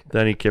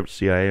then he kept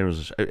CIA and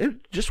was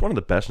just one of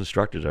the best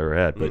instructors I ever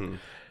had.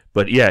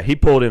 But yeah, he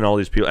pulled in all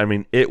these people. I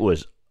mean, it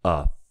was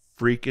a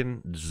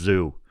freaking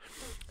zoo.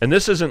 And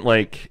this isn't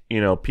like,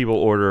 people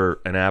order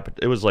an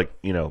appetizer. It was like,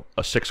 a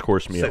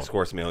 6-course meal.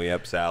 6-course meal,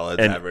 yep,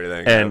 salads,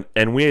 everything.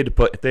 And we had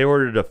to if they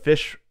ordered a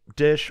fish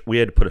dish, we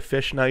had to put a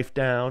fish knife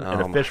down and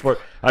a fish fork.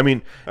 I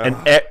mean, and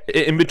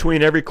in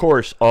between every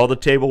course, all the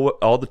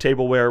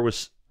tableware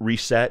was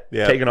reset,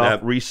 taken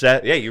off,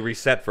 reset. Yeah, you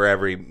reset for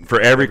every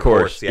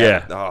course.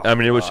 Yeah. Oh, I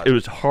mean, it was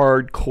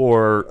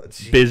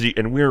hardcore busy,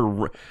 and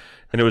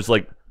it was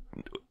like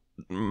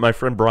my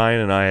friend Brian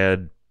and I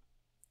had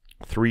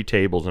 3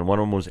 tables, and one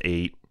of them was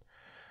 8.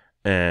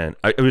 And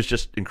it was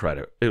just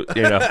incredible. It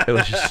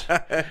was just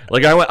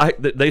like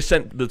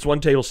this one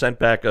table sent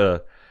back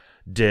a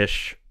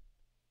dish.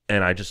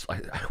 And I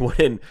went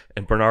in,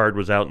 and Bernard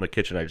was out in the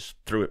kitchen. I just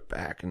threw it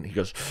back, and he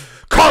goes,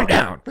 calm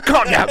down,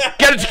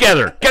 get it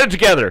together.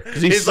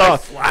 Because he saw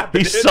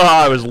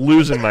I was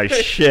losing my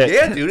shit.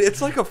 Yeah, dude,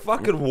 it's like a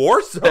fucking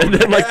war zone. And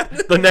then,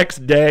 like, the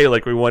next day,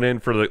 like, we went in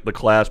for the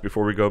class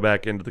before we go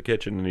back into the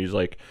kitchen, and he's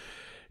like,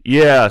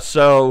 yeah,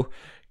 so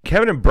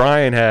Kevin and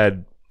Brian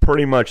had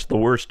pretty much the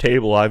worst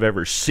table I've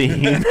ever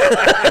seen.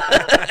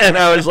 And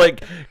I was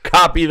like,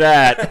 copy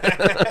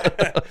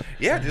that.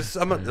 Yeah, just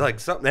something,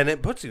 and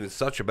it puts you in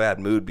such a bad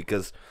mood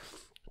because,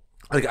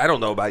 like, I don't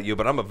know about you,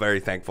 but I'm a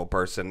very thankful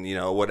person,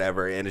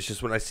 whatever. And it's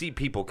just when I see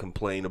people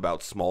complain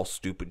about small,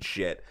 stupid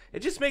shit, it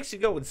just makes you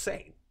go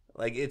insane.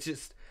 Like, it's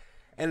just,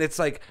 and it's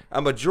like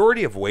a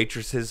majority of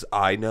waitresses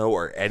I know,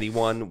 or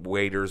anyone,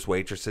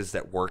 waitresses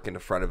that work in the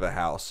front of a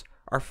house,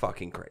 are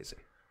fucking crazy.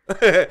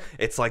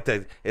 It's like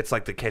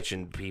the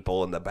kitchen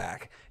people in the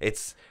back.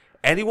 It's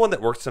anyone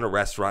that works in a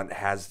restaurant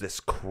has this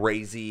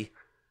crazy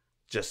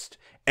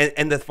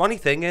and the funny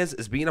thing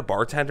is being a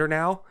bartender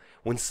now,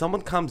 when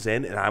someone comes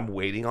in and I'm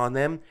waiting on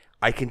them,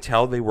 I can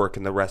tell they work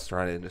in the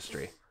restaurant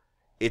industry.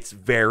 It's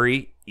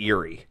very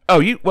eerie.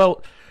 Oh,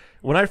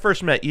 when I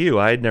first met you,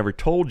 I had never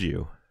told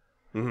you.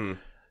 Mm-hmm.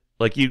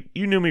 Like, you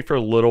knew me for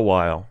a little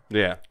while.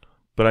 Yeah.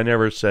 But I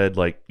never said,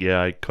 like,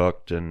 yeah, I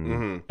cooked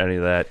and any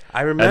of that.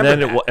 I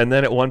remember and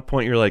then at one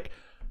point you're like,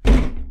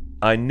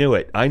 I knew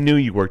it. I knew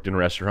you worked in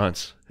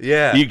restaurants.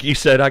 Yeah. You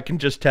said, I can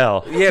just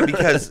tell. Yeah,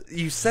 because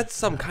you said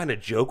some kind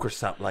of joke or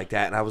something like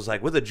that, and I was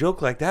like, with a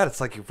joke like that, it's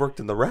like you've worked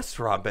in the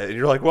restaurant bit. And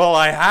you're like, well,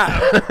 I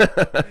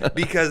have.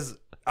 Because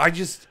I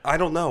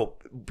don't know.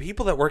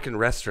 People that work in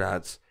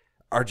restaurants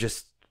are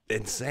just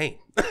insane.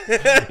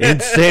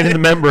 Insane in the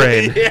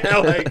membrane. Yeah,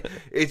 like,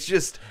 it's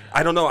just,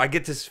 I don't know, I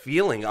get this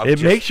feeling of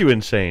it makes you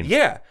insane.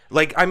 Yeah,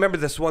 like, I remember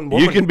this one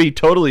woman. You can be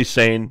totally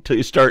sane till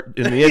you start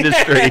in the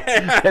industry,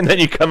 and then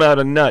you come out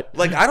a nut.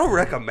 Like, I don't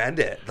recommend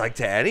it, like,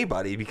 to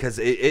anybody, because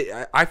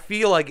I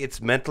feel like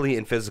it's mentally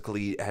and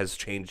physically has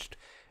changed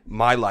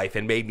my life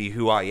and made me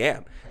who I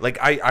am. Like,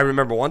 I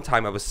remember one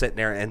time I was sitting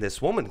there, and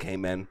this woman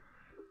came in,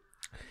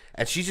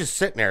 and she's just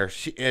sitting there,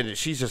 and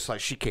she's just like,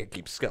 she can't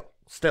keep still.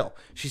 Still,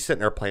 she's sitting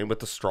there playing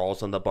with the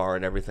straws on the bar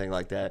and everything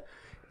like that.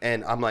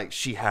 And I'm like,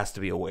 she has to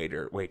be a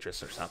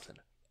waitress or something.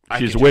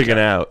 She's wigging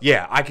out.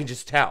 Yeah, I can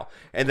just tell.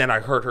 And then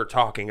I heard her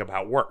talking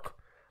about work,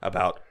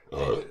 about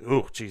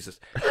Jesus,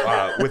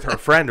 with her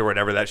friend or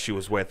whatever that she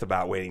was with,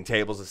 about waiting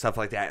tables and stuff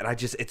like that. And I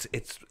just,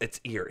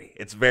 it's eerie.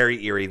 It's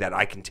very eerie that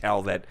I can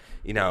tell that,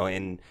 you know,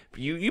 and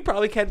you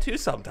probably can too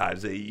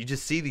sometimes. You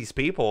just see these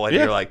people and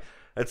you're like,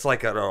 it's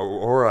like an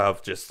aura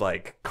of just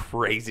like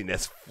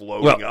craziness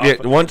floating up. Yeah,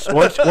 once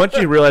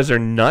you realize they're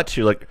nuts,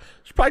 you're like,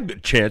 there's probably a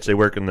good chance they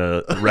work in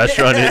the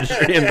restaurant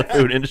industry and the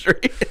food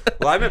industry.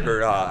 Well, I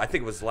remember, I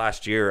think it was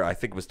last year, I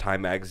think it was Time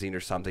Magazine or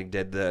something,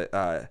 did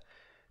the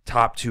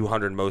top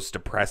 200 most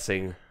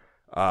depressing,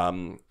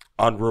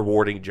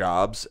 unrewarding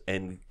jobs,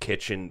 and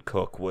kitchen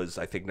cook was,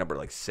 I think, number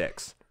like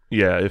 6.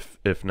 Yeah,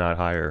 if not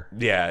higher.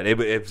 Yeah,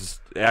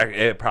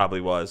 it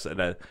probably was.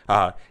 And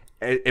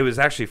it was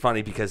actually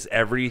funny because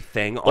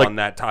everything on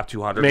that top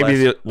 200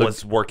 list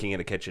was working in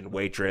a kitchen,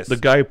 waitress. The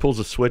guy who pulls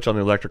a switch on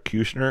the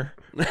electrocutioner,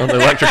 on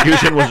the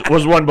electrocution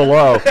was one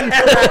below.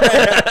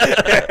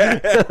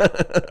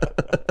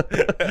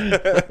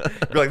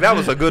 You're like, that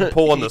was a good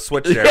pull on the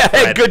switch there, Yeah,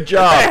 Fred. good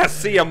job. Yeah,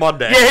 see you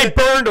Monday. Yeah, he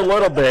burned a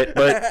little bit,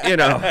 but you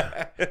know,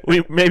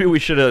 we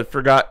should have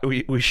forgot.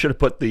 We should have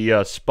put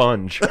the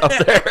sponge up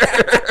there.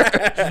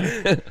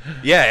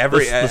 Yeah,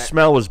 the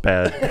smell was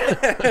bad.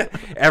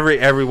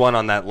 Everyone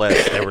on that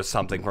list, there was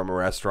something from a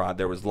restaurant.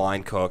 There was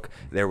line cook,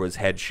 there was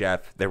head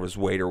chef, there was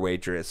waiter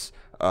waitress,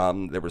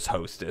 there was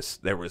hostess.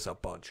 There was a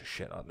bunch of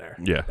shit on there.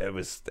 Yeah, it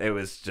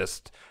was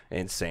just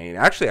insane.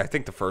 Actually, I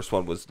think the first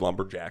one was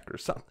lumberjack or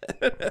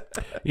something.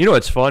 You know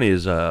what's funny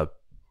is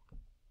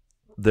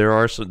there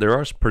are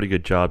some pretty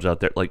good jobs out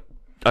there. Like,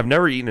 I've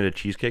never eaten at a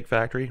Cheesecake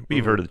Factory, but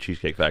you've heard of the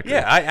Cheesecake Factory.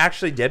 Yeah, I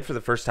actually did for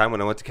the first time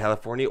when I went to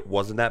California. It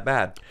wasn't that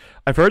bad.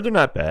 I've heard they're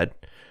not bad.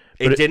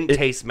 It didn't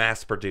taste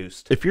mass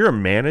produced. If you're a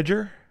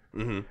manager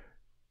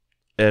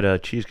at a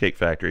Cheesecake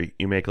Factory,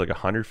 you make like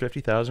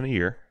 $150,000 a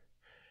year,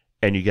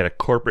 and you get a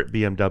corporate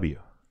BMW.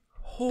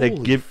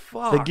 Holy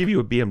fuck! They give you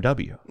a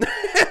BMW.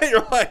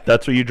 You're like,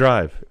 that's what you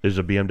drive, is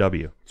a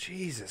BMW.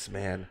 Jesus,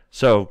 man.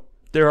 So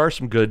there are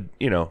some good,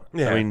 you know.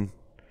 Yeah. I mean,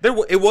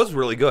 it was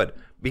really good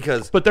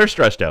because. But they're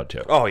stressed out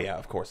too. Oh yeah,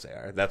 of course they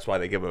are. That's why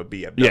they give them a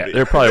BMW. Yeah,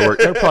 they're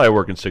probably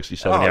working 60,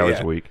 70 hours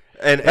a week.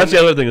 And that's the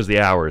other thing is the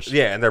hours.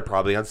 Yeah, and they're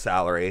probably on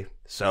salary.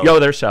 So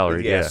they're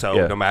salaried. Yeah.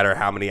 So no matter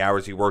how many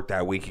hours you work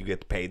that week, you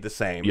get paid the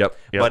same. Yep.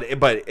 But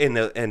in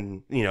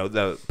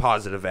the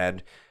positive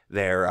end,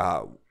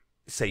 they're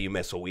say you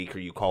miss a week or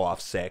you call off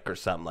sick or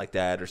something like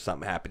that, or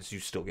something happens, you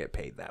still get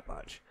paid that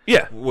much.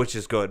 Yeah, which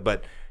is good.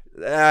 But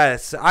I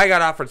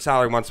got offered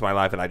salary once in my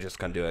life, and I just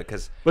couldn't do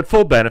it But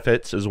full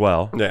benefits as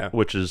well. Yeah,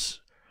 which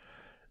is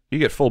you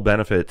get full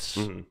benefits.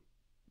 Mm-hmm.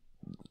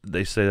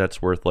 They say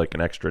that's worth like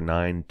an extra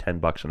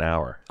 $9-10 an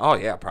hour. Oh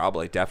yeah,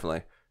 probably,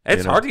 definitely.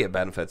 It's hard to get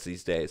benefits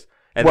these days.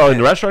 In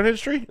the restaurant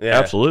industry,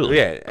 absolutely.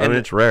 Yeah, I mean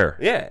it's rare.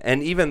 Yeah,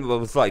 and even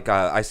with like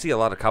I see a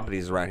lot of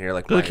companies around here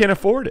like they can't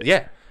afford it.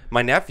 Yeah,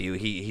 my nephew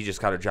he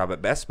just got a job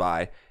at Best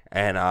Buy,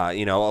 and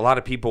a lot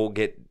of people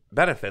get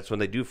benefits when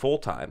they do full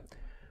time.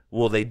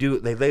 Well, they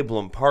label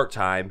them part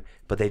time,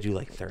 but they do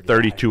like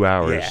 32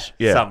 hours.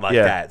 Yeah, something like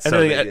that.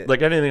 So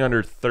anything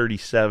under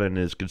 37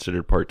 is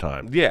considered part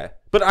time. Yeah,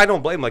 but I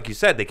don't blame. Like you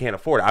said, they can't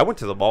afford it. I went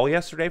to the mall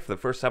yesterday for the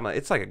first time.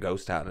 It's like a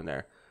ghost town in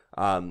there.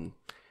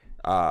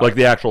 Like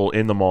the actual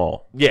in the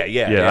mall. Yeah.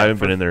 I haven't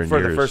been in there in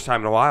years. For the first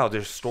time in a while.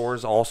 There's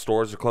stores. All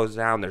stores are closed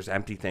down. There's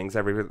empty things.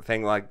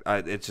 Everything like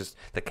it's just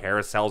the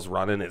carousel's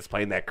running. It's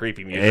playing that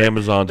creepy music.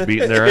 Amazon's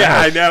beating their yeah,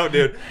 ass. I know,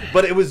 dude.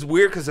 But it was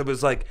weird because it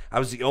was like I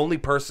was the only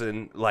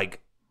person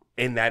like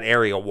in that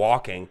area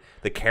walking.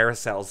 The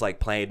carousel's like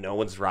playing. No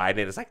one's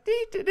riding it. It's like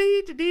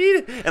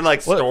and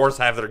like stores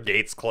have their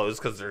gates closed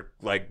because they're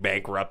like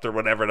bankrupt or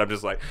whatever. And I'm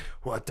just like,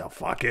 what the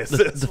fuck is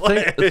this?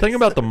 The thing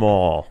about the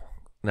mall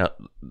now.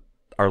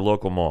 Our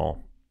local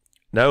mall.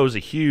 That was a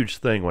huge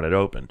thing when it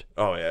opened.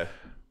 Oh, yeah.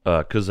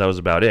 Because that was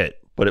about it.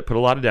 But it put a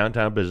lot of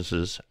downtown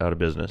businesses out of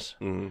business.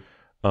 Mm-hmm.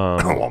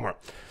 Walmart.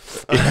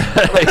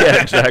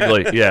 Yeah,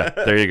 exactly. Yeah,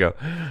 there you go.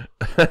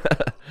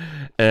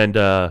 And,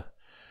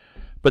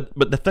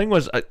 but the thing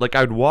was, I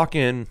would walk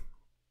in,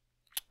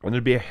 and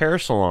there'd be a hair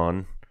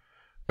salon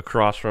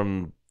across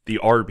from the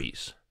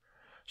Arby's.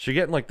 So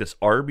you're getting like this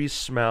Arby's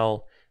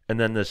smell, and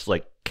then this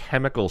like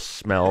chemical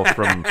smell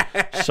from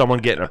someone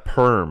getting a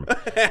perm,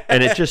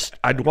 and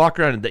I'd walk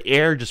around and the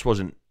air just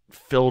wasn't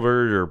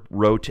filtered or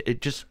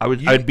rotate.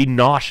 I'd be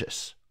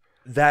nauseous.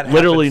 That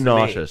literally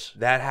nauseous.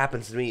 That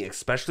happens to me,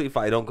 especially if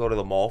I don't go to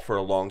the mall for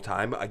a long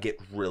time. I get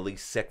really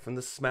sick from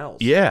the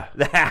smells. Yeah,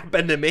 that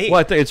happened to me. Well,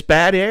 I think it's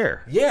bad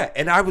air. Yeah,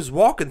 and I was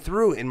walking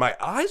through, and my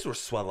eyes were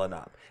swelling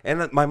up,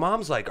 and my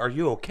mom's like, "Are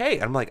you okay?"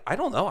 And I'm like, "I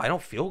don't know. I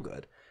don't feel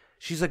good."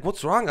 She's like,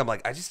 "What's wrong?" I'm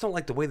like, "I just don't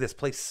like the way this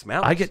place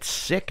smells." I get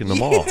sick in the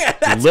mall. Yeah,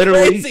 that's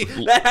literally crazy.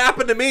 That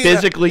happened to me.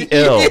 Physically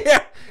ill.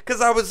 Yeah,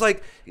 because I was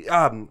like,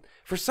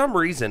 for some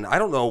reason, I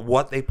don't know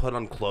what they put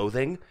on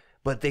clothing,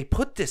 but they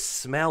put this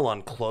smell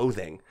on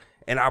clothing.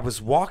 And I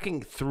was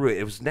walking through it.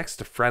 It was next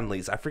to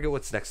Friendly's. I forget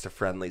what's next to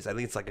Friendly's. I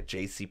think it's like a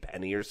J.C.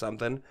 Penney or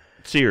something.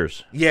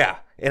 Sears. Yeah.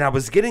 And I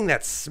was getting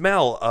that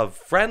smell of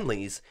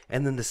Friendly's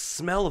and then the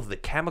smell of the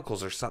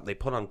chemicals or something they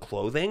put on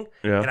clothing.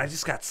 Yeah. And I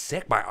just got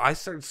sick. My eyes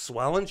started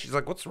swelling. She's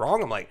like, what's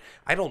wrong? I'm like,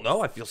 I don't know.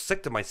 I feel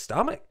sick to my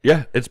stomach.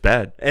 Yeah, it's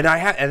bad. And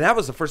and that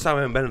was the first time I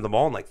haven't been to the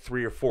mall in like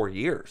 3 or 4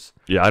 years.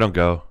 Yeah, I don't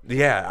go.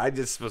 Yeah. I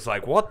just was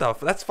like, what the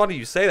that's funny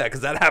you say that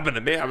because that happened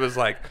to me. I was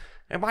like,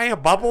 am I a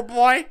bubble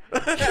boy?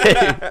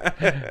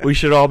 We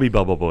should all be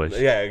bubble boys.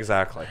 Yeah,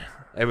 exactly.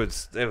 It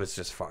was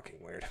just fucking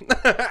weird.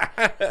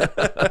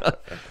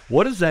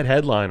 What is that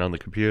headline on the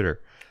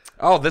computer?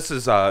 Oh, this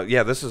is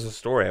a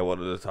story I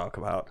wanted to talk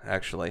about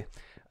actually.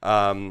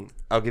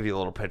 I'll give you a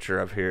little picture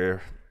of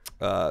here.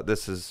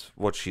 This is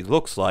what she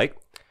looks like.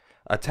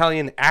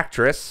 Italian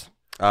actress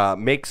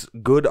makes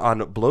good on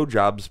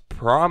blowjobs,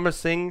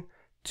 promising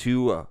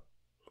to.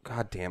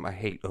 God damn, I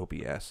hate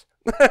OBS.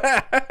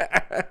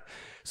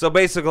 So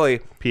basically,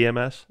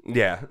 PMS?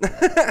 yeah.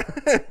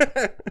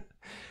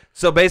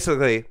 So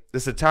basically,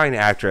 this Italian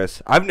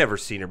actress, I've never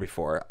seen her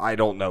before. I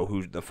don't know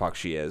who the fuck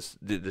she is.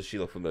 Does she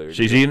look familiar?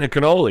 She's eating a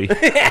cannoli.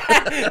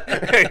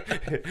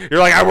 You're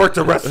like, I worked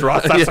at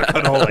restaurants. That's a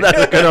cannoli.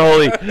 That's a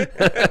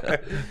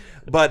cannoli.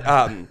 But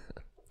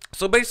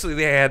so basically,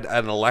 they had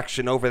an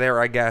election over there,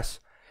 I guess,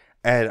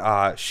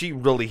 and she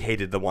really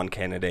hated the one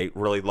candidate.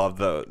 Really loved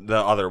the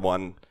other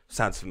one.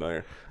 Sounds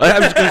familiar. I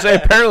was going to say,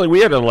 apparently we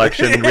had an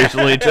election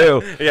recently,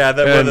 too. Yeah,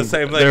 that was the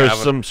same thing. There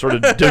was some sort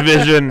of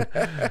division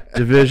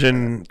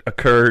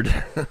occurred.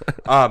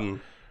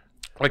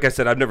 Like I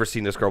said, I've never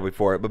seen this girl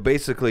before, but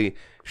basically,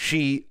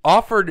 she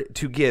offered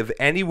to give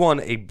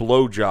anyone a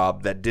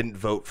blowjob that didn't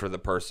vote for the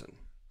person.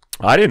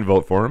 I didn't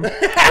vote for him. Like,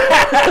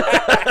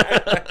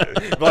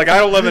 I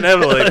don't live in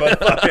Italy, but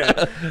fuck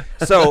it.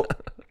 So,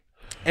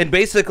 and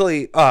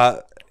basically,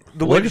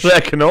 look at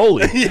that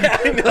cannoli. Yeah,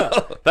 I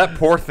know. That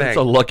poor thing. It's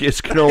the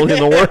luckiest cannoli in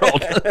the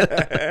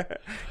world.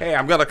 Hey,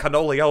 I'm gonna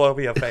cannoli all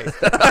over your face.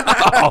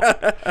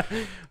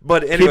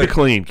 But anyway, Keep it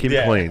clean. Keep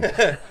it clean.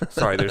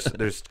 Sorry,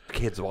 there's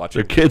kids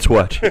watching. The kids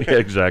watching. Yeah,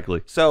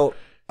 exactly. So,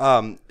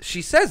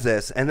 she says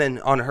this, and then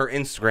on her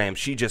Instagram,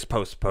 she just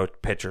posts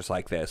pictures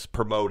like this,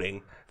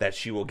 promoting that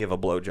she will give a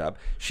blowjob.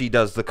 She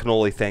does the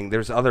cannoli thing.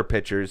 There's other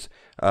pictures.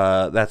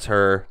 That's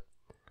her.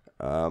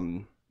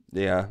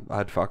 Yeah,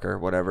 I'd fuck her,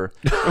 whatever.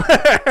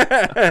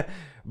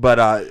 But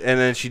and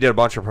then she did a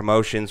bunch of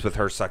promotions with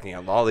her sucking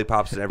out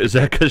lollipops and everything. Is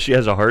that because she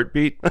has a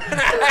heartbeat?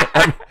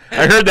 I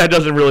heard that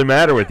doesn't really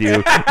matter with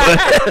you.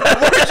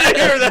 Where'd you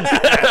hear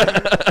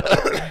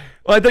that?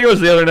 Well, I think it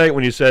was the other night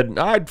when you said,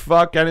 I'd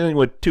fuck anything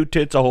with 2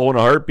 tits, a hole, and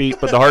a heartbeat,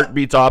 but the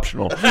heartbeat's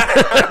optional.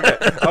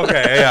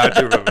 Okay, yeah, I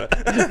do remember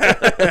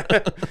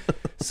that.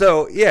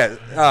 So, yeah,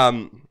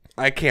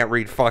 I can't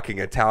read fucking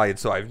Italian,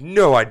 so I have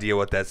no idea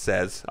what that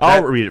says.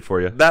 I'll read it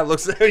for you. That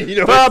looks, you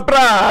know,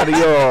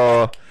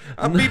 Fabrario.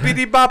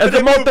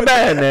 È molto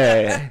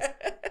bene.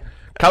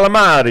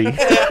 Calamari.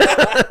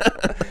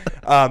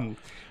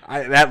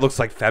 That looks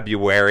like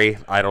February.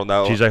 I don't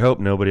know. Jeez, I hope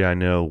nobody I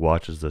know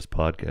watches this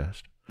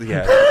podcast.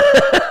 Yeah.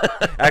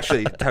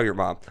 Actually, tell your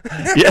mom.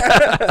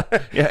 Yeah.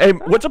 Yeah. Hey,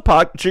 what's a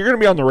pod? So you're gonna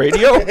be on the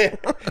radio?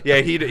 Yeah.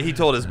 He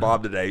told his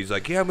mom today. He's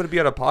like, yeah, I'm gonna be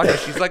on a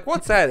podcast. She's like,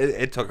 what's that?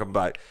 It took him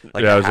about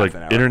like yeah. I was half like,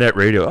 an hour. internet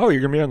radio. Oh,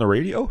 you're gonna be on the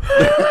radio?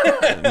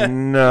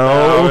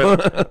 No.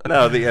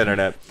 No, the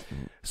internet.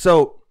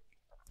 So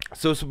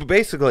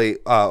basically,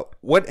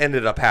 what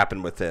ended up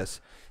happening with this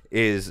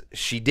is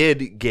she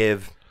did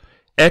give.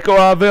 Ecco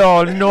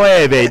aveo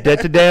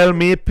 9 del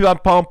mi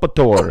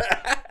pompator.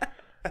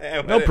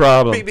 No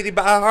problem.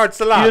 Hard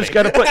salami. You just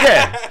gotta put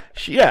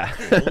yeah.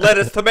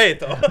 Lettuce,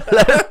 tomato.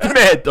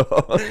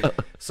 Tomato.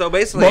 So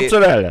basically,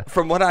 mozzarella.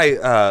 From what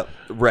I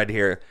read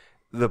here,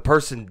 the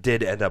person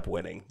did end up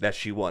winning that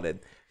she wanted.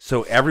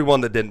 So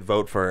everyone that didn't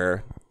vote for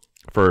her,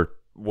 For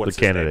what's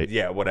the his name? candidate.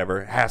 Yeah,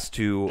 whatever, has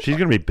to. She's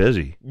gonna be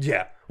busy.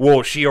 Yeah.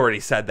 Well, she already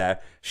said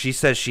that. She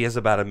says she has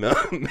about a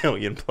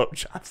million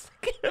blowjobs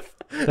to give.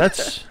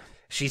 That's.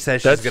 She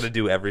says she's going to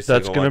do every single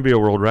one. That's going to be a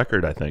world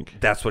record, I think.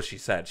 That's what she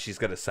said. She's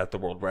going to set the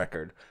world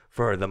record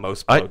for the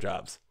most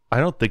blowjobs. I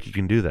don't think you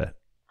can do that.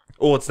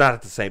 Well, it's not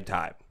at the same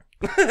time.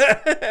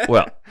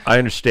 Well, I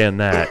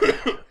understand that.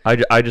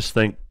 I just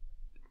think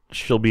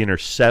she'll be in her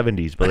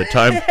 70s by the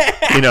time,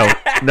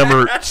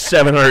 number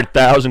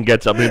 700,000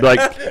 gets up and be like,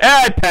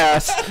 I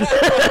pass.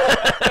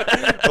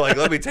 Like,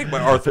 let me take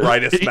my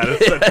arthritis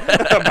medicine.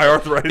 My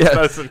arthritis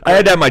medicine. I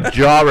had to have my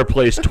jaw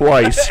replaced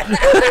twice.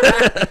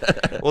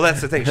 Well,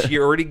 that's the thing. She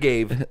already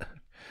gave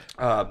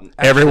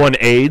everyone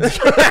AIDS.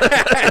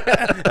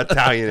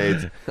 Italian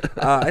AIDS.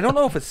 I don't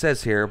know if it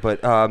says here,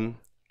 but I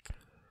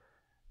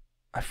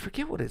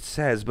forget what it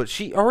says. But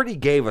she already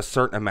gave a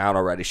certain amount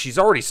already. She's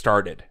already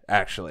started,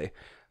 actually.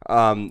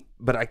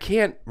 But I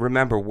can't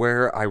remember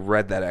where I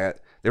read that at.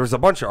 There was a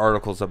bunch of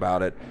articles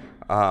about it.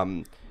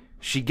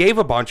 She gave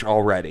a bunch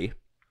already.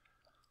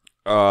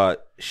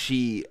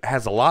 She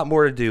has a lot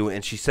more to do,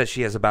 and she says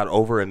she has about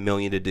over 1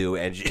 million to do,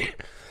 and she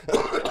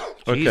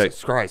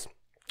Jesus Christ,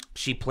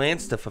 she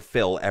plans to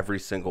fulfill every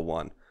single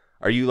one.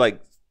 Are you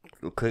like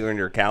clearing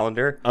your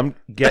calendar.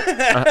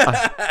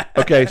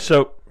 Okay,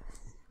 so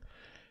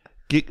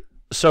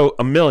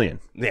a million.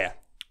 Yeah.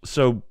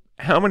 So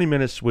how many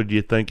minutes would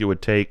you think it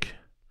would take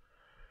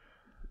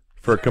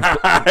for a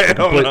I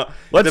don't know.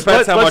 Let's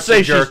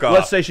you jerk off.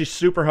 Let's say she's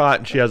super hot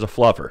and she has a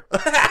fluffer.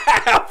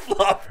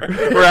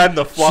 Fluffer. We're adding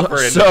the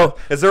fluffer in. So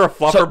is there a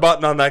fluffer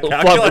button on that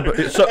calculator?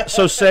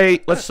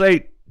 Let's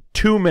say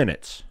 2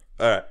 minutes.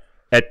 All right.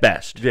 At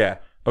best. Yeah.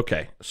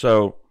 Okay.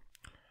 So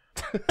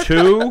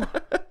 2.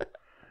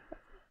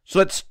 So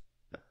that's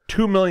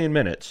 2 million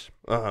minutes.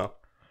 Uh-huh.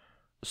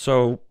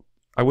 So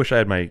I wish I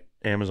had my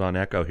Amazon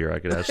Echo here. I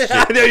could ask.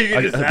 I know you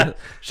can just ask.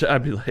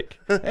 I'd be like,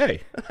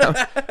 hey.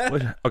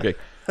 Okay.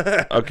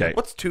 Okay.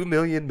 What's 2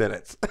 million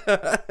minutes?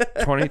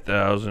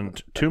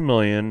 20,000. 2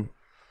 million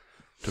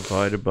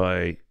divided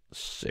by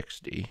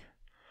 60.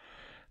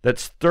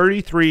 That's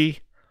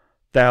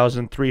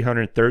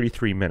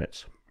 33,333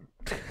 minutes.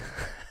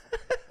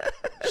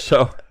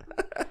 So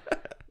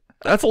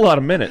that's a lot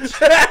of minutes.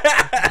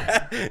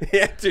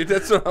 Yeah, dude,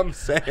 that's what I'm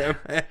saying,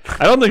 man.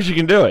 I don't think she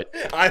can do it.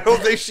 I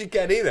don't think she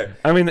can either.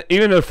 I mean,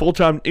 even a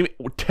full-time,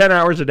 10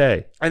 hours a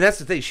day. And that's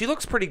the thing. She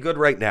looks pretty good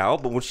right now,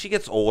 but when she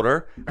gets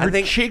older, Her I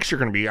think cheeks are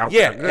going to be out.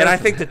 yeah, and I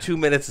think the 2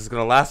 minutes is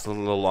going to last a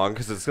little long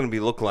because it's going to be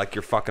looking like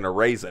you're fucking a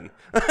raisin.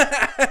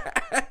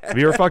 Have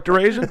you ever fucked a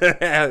raisin?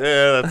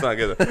 Yeah, that's not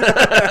good.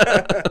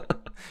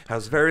 I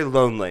was very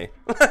lonely,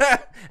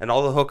 and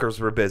all the hookers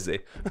were busy.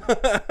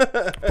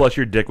 Plus,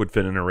 your dick would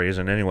fit in a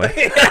raisin anyway.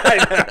 Yeah, I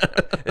know.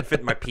 It fit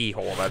in my pee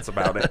hole. That's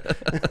about it.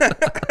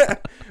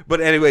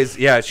 But anyways,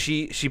 yeah,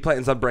 she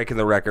plans on breaking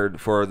the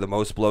record for the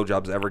most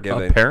blowjobs ever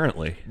given.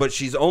 Apparently. But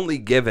she's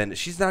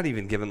not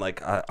even given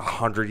like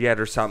 100 yet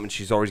or something.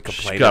 She's always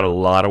complaining. She's got a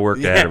lot of work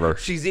ahead of her.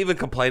 She's even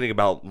complaining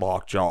about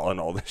lockjaw and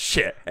all this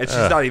shit. And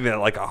she's not even at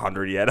like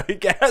 100 yet, I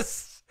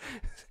guess.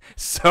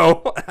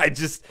 So I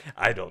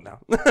don't know.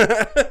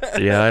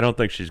 Yeah, I don't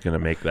think she's going to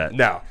make that.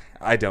 No,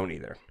 I don't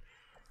either.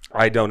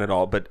 I don't at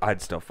all, but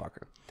I'd still fuck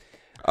her.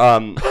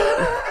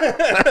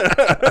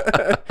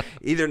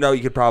 Either no,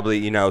 you could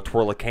probably,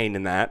 twirl a cane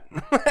in that.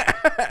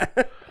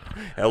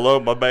 Hello,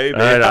 my baby.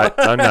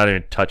 I'm not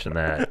even touching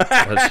that.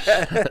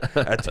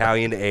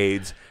 Italian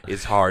AIDS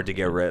is hard to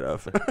get rid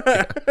of.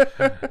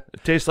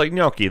 It tastes like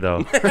gnocchi,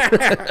 though.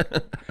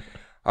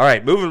 All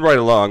right, moving right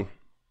along.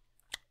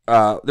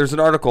 There's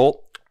an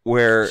article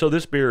where... So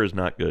this beer is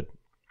not good.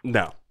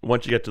 No.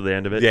 Once you get to the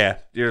end of it. Yeah,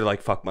 you're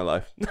like, fuck my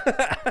life.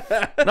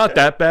 Not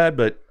that bad,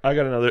 but I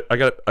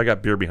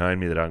got beer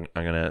behind me that I'm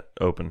gonna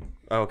open.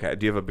 Okay.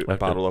 Do you have a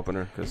bottle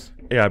opener?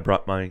 Yeah, I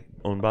brought my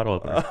own bottle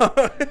opener.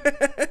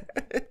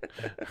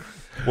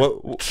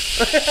 What? Don't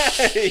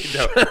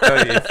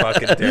you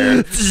fucking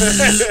dare!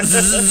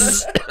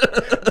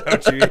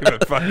 Don't you even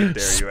fucking dare!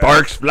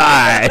 Sparks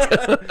fly!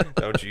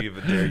 Don't you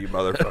even dare, you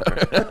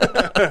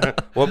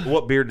motherfucker!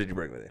 What beer did you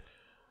bring with you?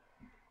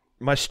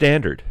 My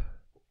standard.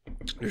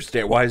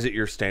 Why is it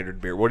your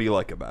standard beer? What do you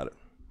like about it?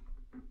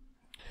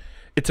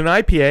 It's an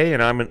IPA,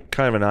 and I'm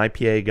kind of an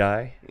IPA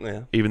guy.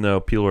 Yeah. Even though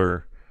people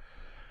are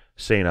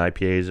saying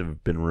IPAs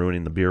have been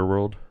ruining the beer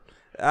world.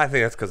 I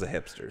think that's because of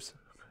hipsters.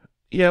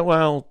 Yeah,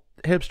 well,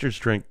 hipsters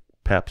drink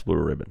Pabst Blue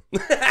Ribbon.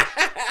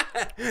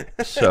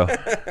 So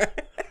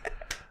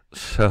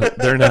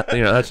they're not.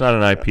 That's not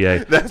an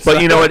IPA.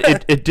 But you know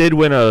what? It did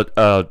win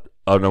an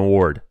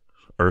award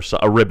or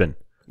a ribbon.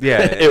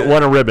 Yeah, it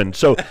won a ribbon,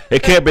 so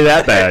it can't be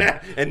that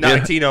bad. In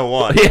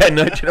 1901. Yeah,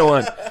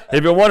 1901.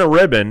 If it won a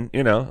ribbon,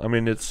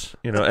 it's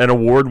an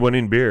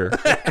award-winning beer.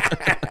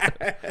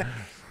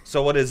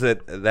 So what is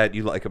it that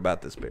you like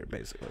about this beer,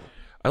 basically?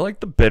 I like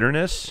the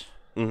bitterness.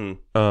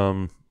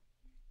 Mm-hmm.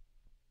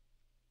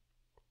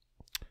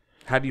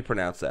 How do you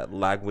pronounce that?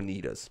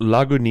 Lagunitas.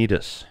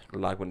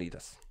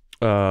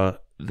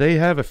 They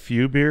have a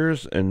few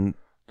beers, and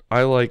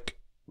I like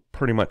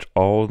pretty much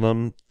all of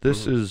them.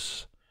 This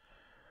is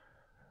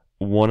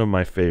one of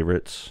my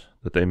favorites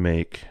that they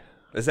make.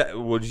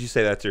 Would you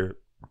say that's your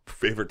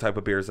favorite type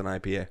of beer is an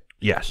IPA?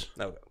 Yes.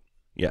 Okay.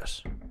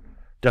 Yes.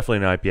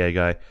 Definitely an IPA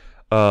guy.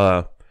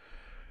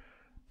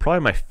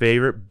 Probably my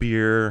favorite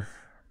beer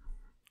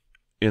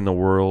in the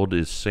world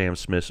is Sam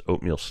Smith's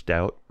Oatmeal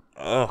Stout.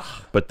 Ugh.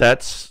 But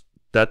that's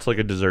like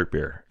a dessert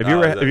beer. Have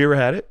you ever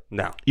had it?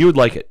 No. You would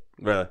like it.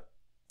 Really?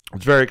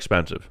 It's very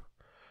expensive.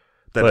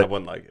 Then I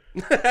wouldn't like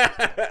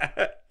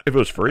it. If it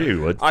was free,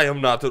 you would. I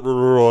am not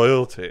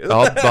royalty.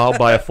 I'll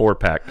buy a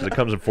 4-pack because it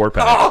comes in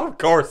 4-pack. Oh, of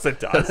course it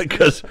does.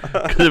 Because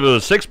if it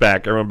was a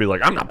 6-pack, everyone would be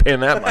like, I'm not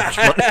paying that much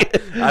money.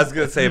 I was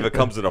going to say if it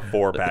comes in a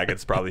 4-pack,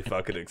 it's probably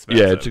fucking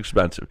expensive. Yeah, it's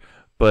expensive.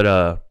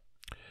 But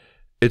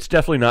it's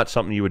definitely not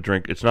something you would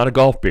drink. It's not a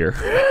golf beer.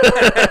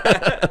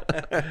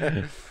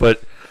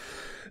 But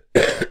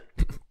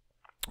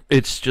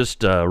it's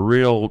just a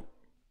real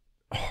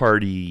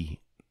hearty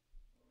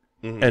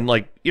and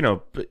like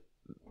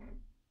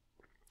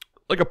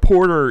a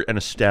porter and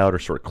a stout are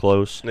sort of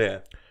close. Yeah.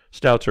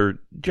 Stouts are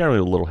generally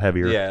a little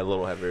heavier. Yeah, a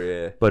little heavier,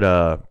 yeah.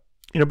 But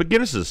but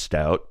Guinness is a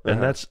stout,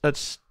 and that's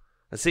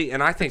See,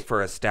 and I think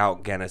for a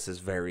stout, Guinness is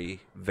very,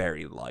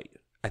 very light.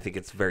 I think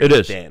it's very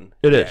thin.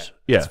 It is.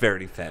 Yeah. It's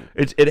very thin.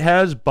 It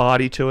has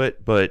body to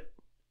it, but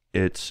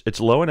it's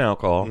low in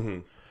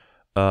alcohol.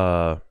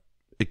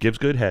 It gives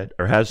good head,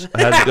 or has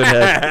good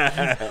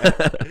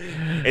head.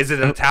 Is it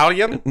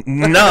Italian?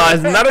 No,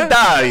 it's not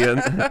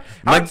Italian.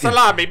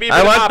 Salami,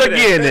 I want the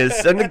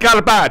Guinness and the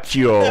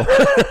Carpaccio.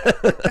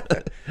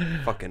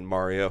 Fucking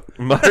Mario.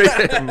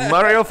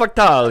 Mario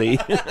Fatali.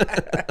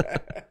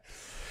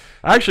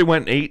 I actually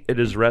went and ate at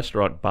his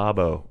restaurant,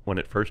 Babbo, when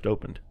it first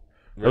opened.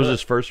 That was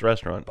his first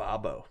restaurant.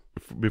 Babbo.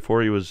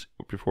 Before he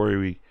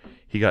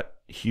got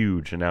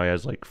huge, and now he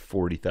has like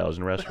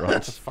 40,000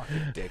 restaurants.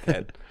 Fucking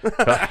dickhead.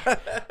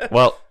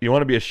 Well, you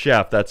want to be a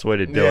chef, that's the way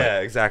to do it. Yeah,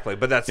 exactly.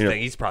 But that's the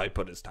thing. He's probably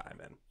put his time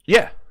in.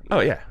 Yeah. Oh,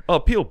 yeah. Oh,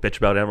 people bitch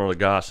about Emeril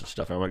Lagasse and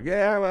stuff. I'm like,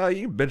 yeah, well,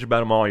 you can bitch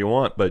about him all you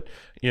want, but,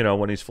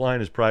 when he's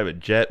flying his private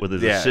jet with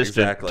his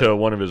assistant to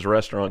one of his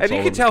restaurants. And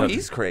you can tell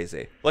he's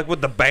crazy. Like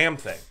with the BAM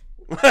thing.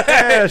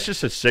 Yeah, it's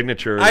just a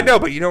signature. I know,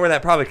 but you know where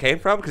that probably came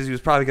from? Because he was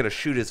probably going to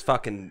shoot his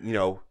fucking,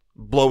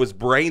 blow his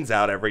brains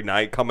out every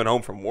night coming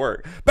home from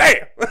work.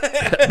 Bam!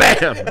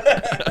 Bam!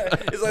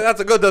 He's like, that's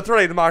a good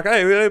trademark.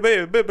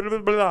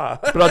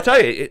 But I'll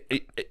tell you,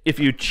 if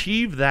you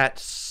achieve that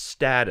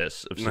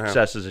status of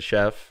success as a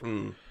chef,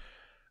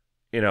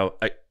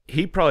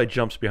 he probably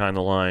jumps behind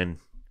the line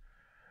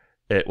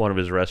at one of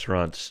his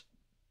restaurants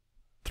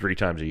 3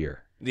 times a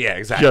year. Yeah,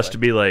 exactly. Just to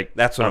be like,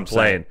 that's what I'm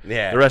playing. Saying.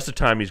 Yeah. The rest of the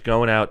time, he's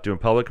going out doing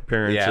public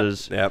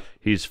appearances. Yep.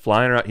 He's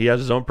flying around. He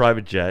has his own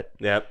private jet.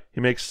 Yep.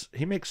 He makes I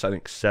think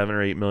 $7 or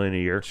 $8 million a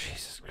year.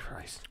 Jesus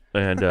Christ.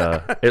 And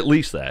at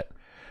least that.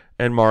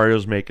 And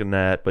Mario's making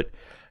that. But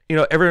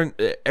everyone,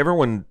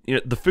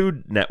 the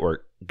Food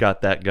Network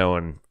got that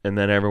going, and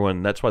then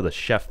everyone. That's why the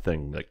chef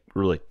thing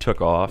really took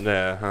off.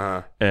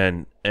 Yeah.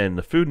 And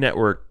the Food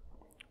Network,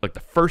 like the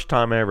first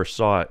time I ever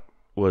saw it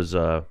was.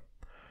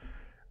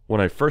 When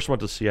I first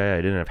went to CIA,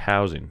 I didn't have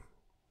housing,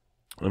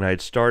 and I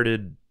had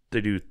started. They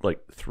do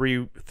like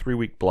three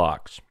week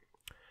blocks,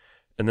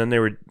 and then they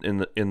were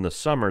in the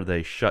summer.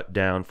 They shut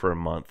down for a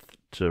month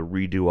to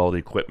redo all the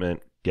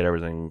equipment, get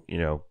everything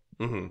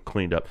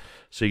cleaned up.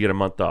 So you get a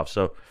month off.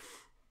 So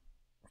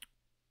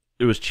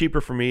it was cheaper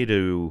for me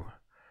to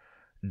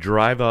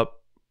drive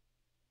up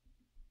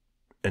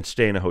and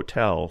stay in a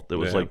hotel. That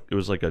was it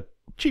was like a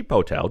cheap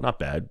hotel, not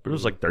bad, but it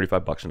was like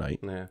 $35 a night.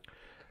 Yeah.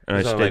 And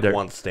There's I only stayed there.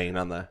 one stain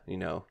on the,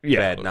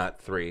 bed,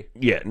 not 3.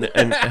 Yeah,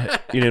 and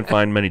you didn't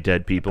find many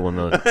dead people in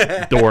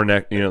the door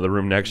the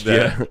room next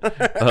to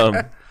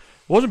you.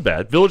 Wasn't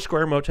bad. Village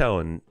Square Motel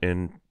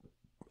in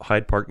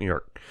Hyde Park, New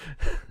York.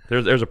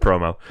 There's a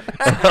promo.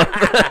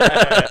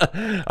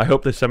 I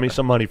hope they send me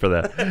some money for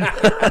that.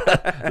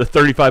 The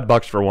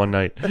 $35 for one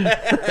night.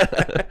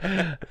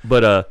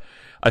 But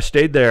I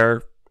stayed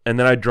there, and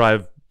then I'd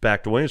drive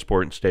back to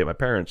Williamsport and stay at my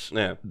parents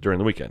during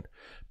the weekend.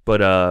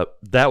 But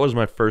that was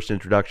my first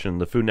introduction.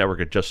 The Food Network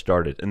had just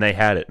started, and they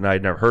had it, and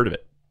I'd never heard of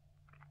it.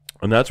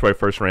 And that's where I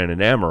first ran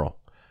into Emeril.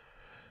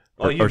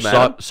 You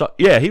met him?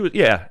 Yeah, he was.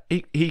 Yeah,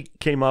 he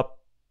came up,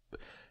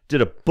 did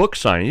a book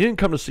signing. He didn't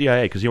come to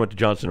CIA because he went to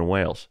Johnson &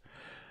 Wales.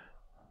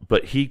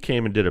 But he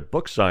came and did a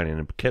book signing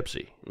in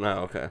Poughkeepsie.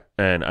 Oh, okay.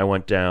 And I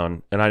went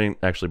down, and I didn't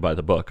actually buy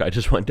the book. I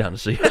just went down to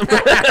see him.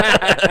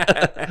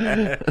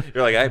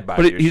 You're like, I buy.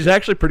 But he's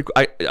actually pretty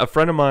cool. A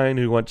friend of mine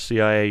who went to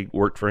CIA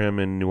worked for him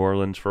in New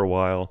Orleans for a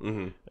while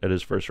at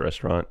his first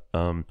restaurant.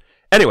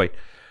 Anyway,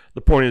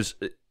 the point is,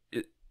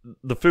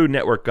 the Food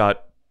Network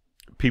got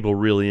people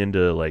really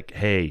into like,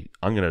 hey,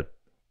 I'm gonna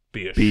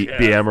be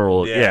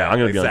Emeril. Yeah, I'm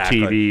gonna be on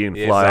TV and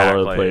fly all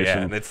over the place. Yeah,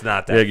 and it's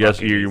not that. I guess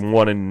you're easy.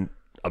 1 in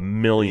a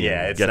million.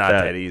 Yeah, it's not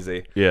that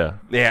easy. Yeah.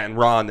 Yeah, and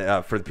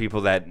Ron, for the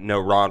people that know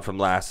Ron from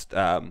last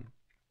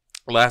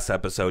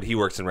episode, he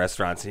works in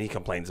restaurants, and he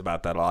complains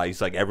about that a lot. He's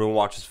like, everyone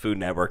watches Food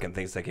Network and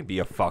thinks they can be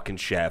a fucking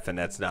chef, and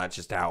that's not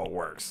just how it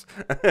works.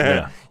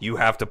 Yeah. You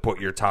have to put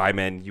your time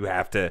in. You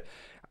have to,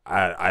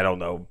 I don't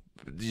know,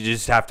 you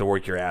just have to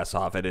work your ass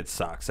off, and it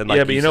sucks. And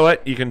but you know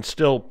what? You can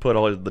still put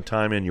all the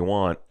time in you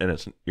want, and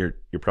you're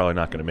probably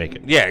not going to make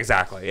it. Yeah,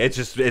 exactly.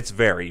 It's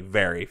very,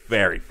 very,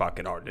 very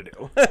fucking hard to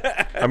do.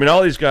 I mean,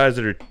 all these guys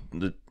that are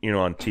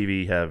on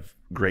TV have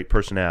great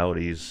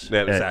personalities.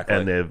 Yeah, exactly.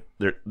 And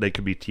they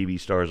could be TV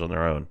stars on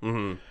their own.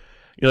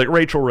 Mm-hmm. Like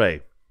Rachel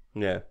Ray.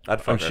 Yeah, I'd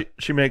fuck her.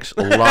 She makes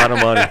a lot of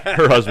money.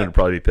 Her husband would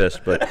probably be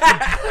pissed, but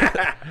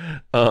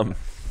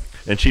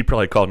and she'd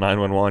probably call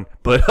 911.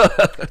 But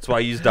that's why I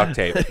use duct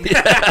tape.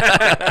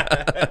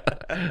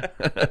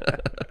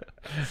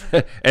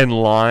 And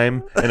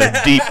lime and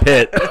a deep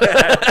pit.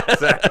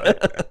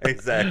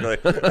 Exactly.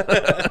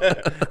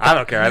 I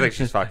don't care. I think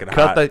she's fucking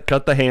hot.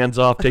 Cut the hands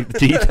off. Take the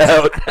teeth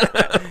out.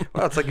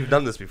 Well, it's like you've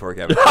done this before,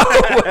 Kevin.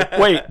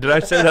 Wait, did I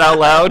say that out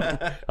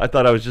loud? I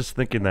thought I was just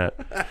thinking that.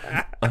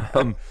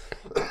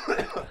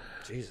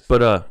 Jesus.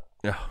 But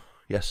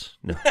yes,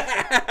 no.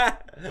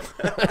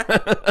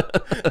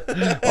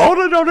 Oh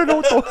no.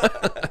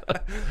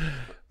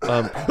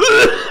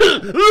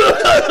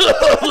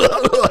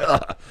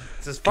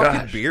 It's this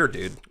fucking beer,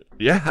 dude.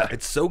 Yeah.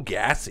 It's so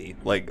gassy.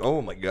 Like,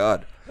 oh my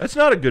god. That's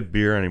not a good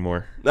beer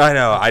anymore. I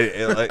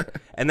know.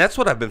 And that's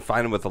what I've been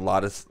finding with a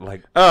lot of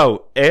like.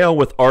 Oh, ale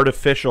with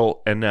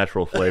artificial and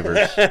natural flavors.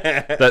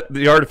 That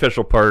the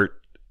artificial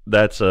part,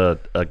 that's a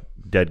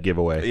dead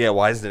giveaway. Yeah,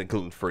 why isn't it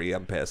gluten free?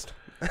 I'm pissed.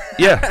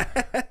 Yeah.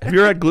 Have you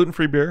ever had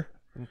gluten-free beer?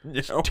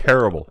 It's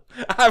terrible.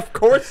 Of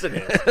course it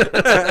is.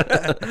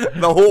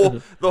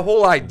 the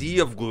whole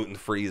idea of gluten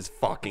free is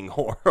fucking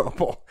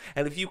horrible.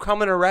 And if you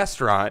come in a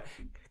restaurant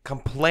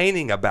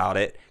complaining about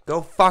it,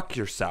 go fuck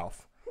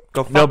yourself.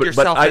 Go fuck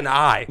yourself in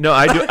eye. No,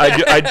 I do.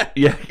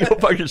 Yeah, go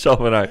fuck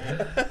yourself in eye.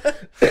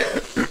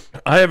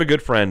 I have a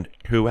good friend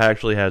who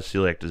actually has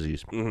celiac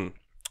disease, and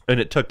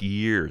it took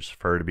years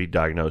for her to be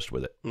diagnosed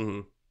with it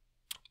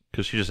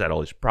because she just had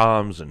all these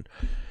problems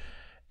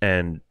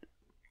and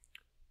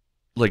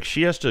like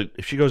she has to,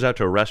 if she goes out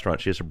to a restaurant,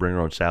 she has to bring her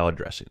own salad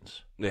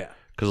dressings. Yeah,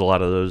 because a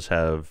lot of those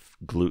have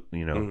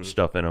gluten,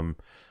 stuff in them.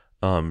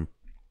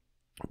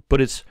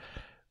 But it's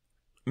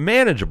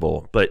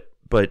manageable. But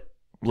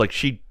like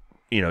she,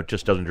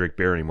 just doesn't drink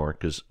beer anymore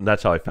because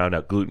that's how I found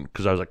out gluten.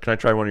 Because I was like, "Can I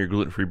try one of your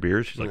gluten-free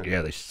beers?" She's like,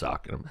 "Yeah, they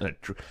suck."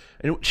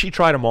 And she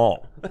tried them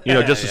all,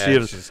 just to see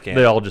if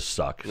they all just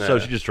suck. So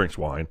she just drinks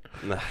wine.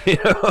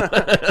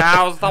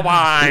 How's the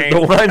wine?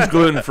 The wine's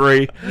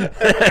gluten-free.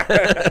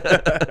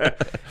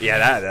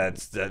 Yeah,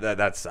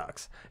 that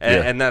sucks.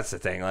 And that's the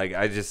thing. Like,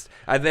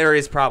 there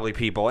is probably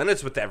people, and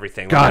it's with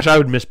everything. Gosh, I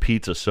would miss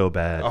pizza so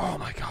bad. Oh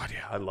my god,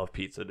 yeah, I love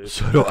pizza, dude.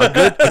 So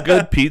a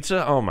good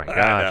pizza. Oh my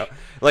gosh.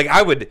 Like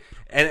I would,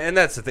 and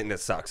that's the thing that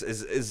sucks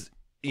is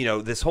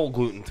this whole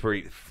gluten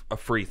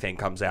free thing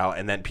comes out,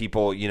 and then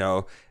people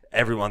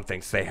everyone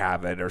thinks they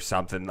have it or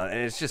something, and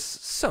it's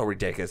just so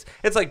ridiculous.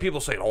 It's like people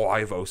say, "Oh,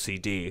 I have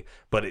OCD,"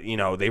 but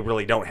they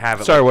really don't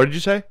have it. Sorry, what did you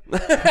say?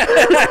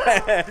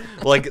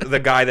 Like the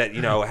guy that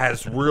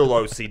has real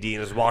OCD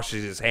and is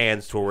washing his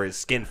hands to where his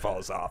skin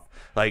falls off.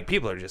 Like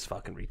people are just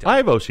fucking retarded. I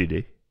have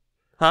OCD.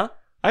 Huh?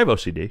 I have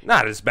OCD.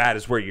 Not as bad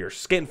as where your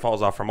skin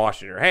falls off from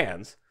washing your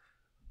hands.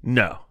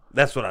 No.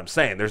 That's what I'm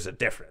saying. There's a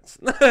difference.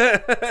 But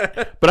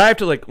I have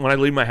to, like, when I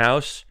leave my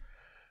house,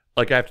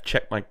 like, I have to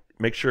check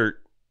make sure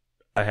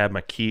I have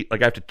my key.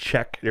 Like, I have to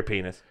check your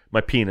penis.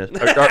 My penis.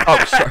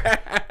 Oh, sorry.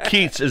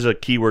 Keats is a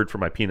keyword for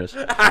my penis.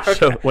 Okay.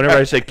 So whenever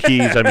I say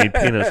keys, I mean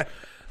penis.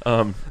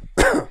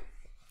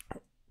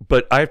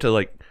 But I have to,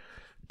 like,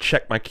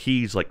 check my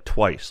keys, like,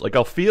 twice. Like,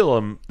 I'll feel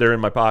them. They're in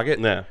my pocket.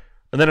 Yeah.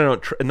 And then I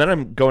don't. And then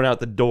I'm going out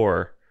the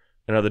door,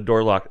 and I have the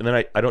door locked. And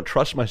then I don't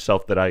trust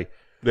myself that I.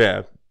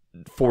 Yeah.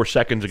 4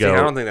 seconds ago. See,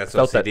 I don't think that's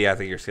OCD. I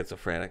think you're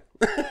schizophrenic.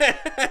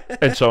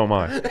 And so am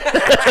I.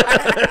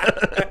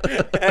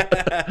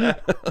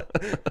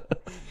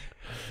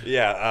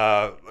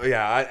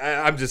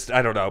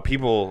 I don't know.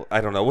 People,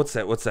 I don't know. What's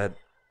that?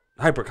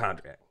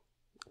 Hypochondriac.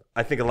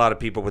 I think a lot of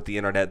people with the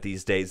internet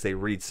these days, they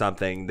read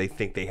something, they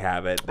think they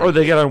have it. Or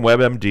they get on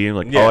WebMD and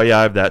like, oh yeah,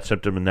 I have that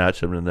symptom and that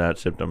symptom and that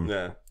symptom.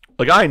 Yeah.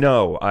 Like I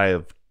know I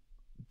have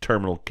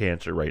terminal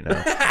cancer right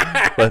now.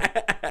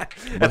 But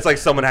it's like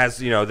someone has,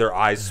 their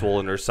eyes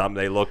swollen or something.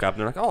 They look up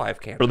and they're like, "Oh, I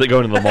have cancer." Or they go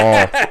into the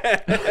mall.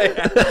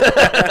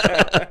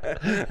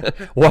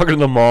 Walk into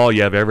the mall,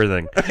 you have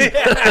everything.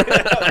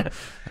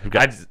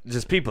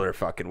 Just people are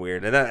fucking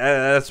weird, and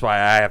that's why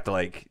I have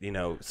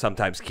to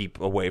sometimes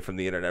keep away from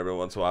the internet every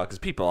once in a while because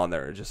people on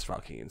there are just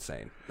fucking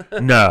insane.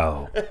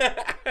 No,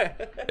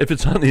 if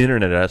it's on the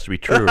internet, it has to be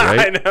true, right?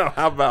 I know.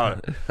 How about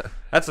it?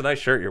 That's a nice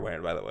shirt you're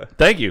wearing, by the way.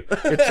 Thank you.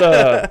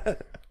 It's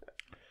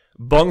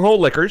Bunghole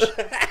Liquors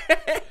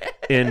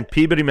in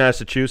Peabody,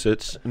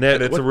 Massachusetts. And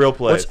it's a real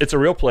place. It's a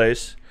real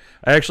place.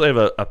 I actually have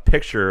a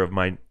picture of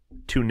my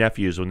 2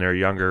 nephews when they were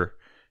younger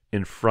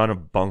in front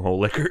of Bunghole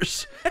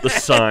Liquors. The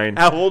sign.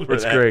 How old were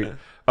they? It's great.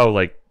 Oh,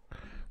 like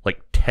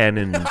 10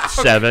 and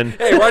 7.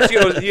 Hey, why don't you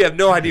go? You have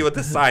no idea what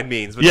the sign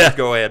means, but just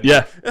go ahead.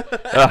 Yeah.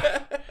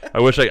 I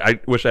wish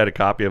I had a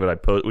copy of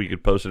it. We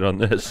could post it on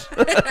this.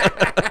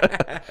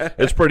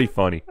 It's pretty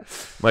funny.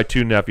 My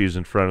 2 nephews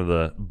in front of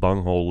the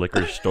Bunghole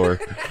Liquor store.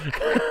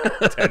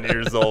 10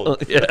 years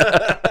old.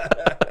 Yeah.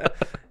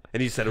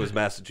 And you said it was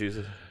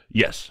Massachusetts?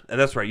 Yes. And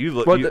that's right. You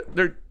look. Well,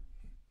 there's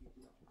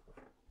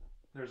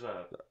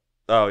a.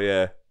 Oh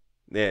yeah,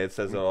 yeah. It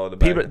says it all in the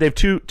back. They have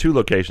two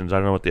locations. I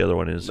don't know what the other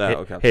one is.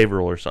 Okay.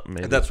 Haverhill or something.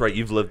 Maybe. And that's right.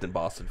 You've lived in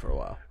Boston for a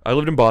while. I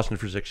lived in Boston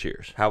for 6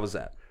 years. How was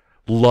that?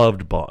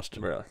 Loved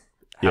Boston. Really?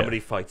 How many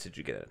fights did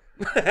you get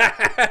in?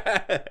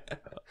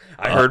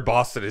 I heard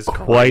Boston is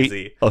quite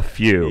crazy. A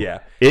few. Yeah.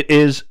 It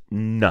is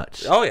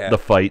nuts. Oh yeah. The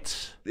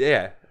fights.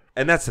 Yeah.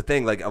 And that's the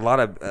thing. Like a lot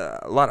of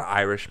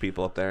Irish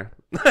people up there.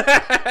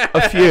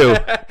 A few.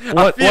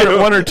 One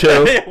or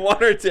two.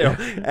 One or two.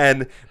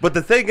 But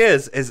the thing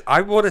is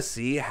I want to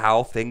see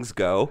how things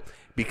go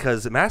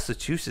because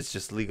Massachusetts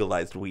just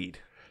legalized weed.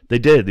 They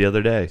did the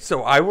other day.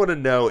 So I want to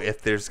know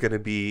if there's going to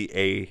be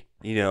a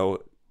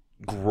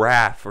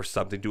graph or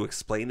something to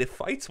explain if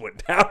fights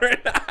went down or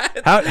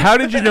not. How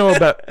did you know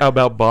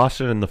about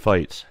Boston and the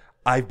fights?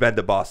 I've been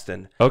to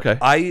Boston. Okay.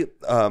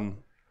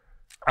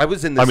 I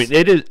was in this. I mean,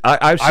 it is.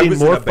 I've seen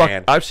was in more. a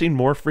band. I've seen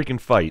more freaking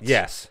fights.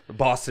 Yes,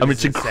 Boston. I mean,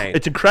 is insane.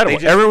 it's incredible.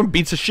 They just- Everyone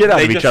beats the shit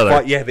out of each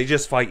other. They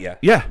just fight you.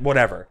 Yeah.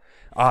 Whatever.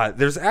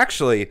 There's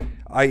actually,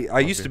 I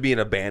used to be in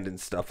a band and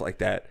stuff like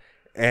that,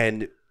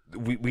 and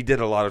we did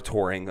a lot of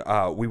touring.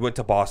 We went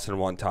to Boston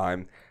one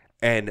time,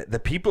 and the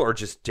people are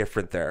just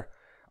different there.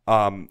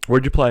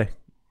 Where'd you play?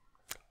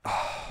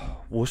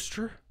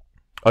 Worcester?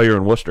 Oh, you're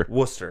in Worcester.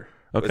 Worcester.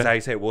 Okay. Is that how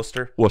you say it,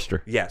 Worcester?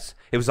 Worcester. Yes.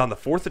 It was on the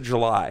 4th of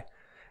July,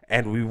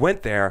 and we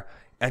went there,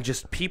 and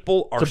just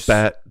people are... It's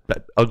a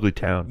bad, ugly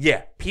town.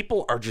 Yeah.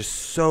 People are just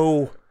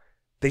so...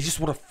 They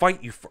just want to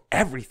fight you for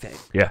everything.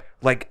 Yeah.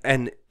 Like,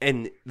 and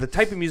the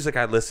type of music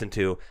I listen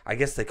to, I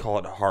guess they call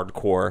it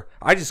hardcore.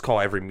 I just call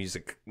every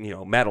music,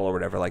 metal or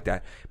whatever like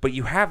that. But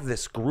you have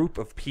this group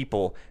of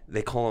people,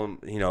 they call them,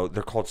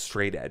 they're called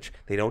straight edge.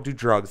 They don't do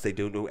drugs, they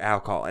don't do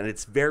alcohol. And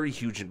it's very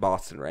huge in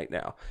Boston right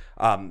now.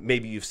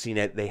 Maybe you've seen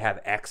it. They have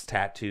X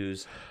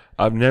tattoos.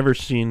 I've never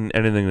seen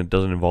anything that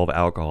doesn't involve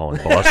alcohol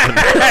in Boston.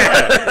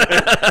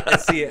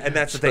 And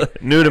that's the thing.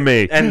 New to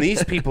me. And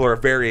these people are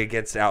very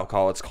against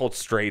alcohol. It's called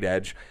straight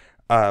edge.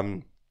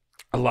 A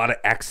lot of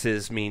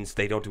X's means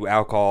they don't do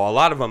alcohol. A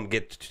lot of them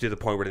get to the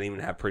point where they don't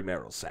even have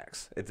premarital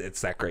sex.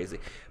 It's that crazy.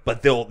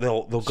 But they'll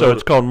go. So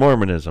it's called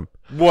Mormonism.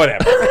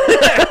 Whatever.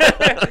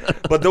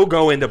 But they'll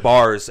go into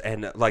bars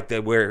and like they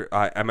wear.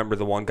 I remember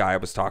the one guy I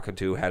was talking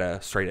to had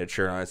a straight edge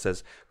shirt on. It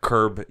says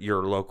 "Curb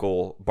your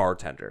local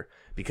bartender."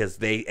 Because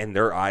they, in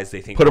their eyes,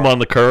 they think... Put them on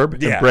the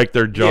curb Yeah. and break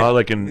their jaw, Yeah.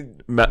 like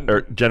in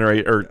or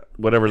generate or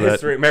whatever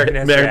History, that... American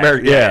History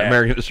Act. Yeah,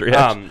 American History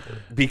Act.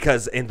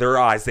 Because in their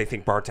eyes, they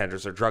think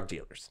bartenders are drug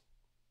dealers.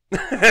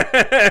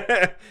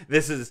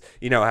 This is,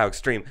 how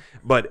extreme.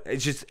 But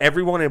it's just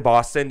everyone in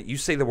Boston, you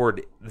say the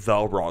word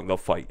 "the" wrong, they'll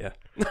fight you.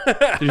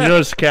 Did you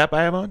notice the cap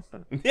I have on?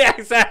 Yeah,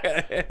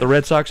 exactly. The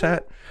Red Sox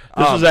hat?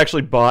 This was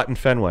actually bought in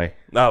Fenway.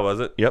 Oh, was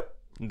it? Yep.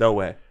 No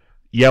way.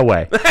 Yeah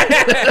way.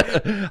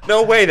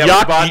 No way that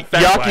was bought in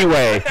Yucky Fenway.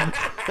 way.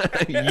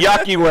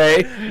 Yucky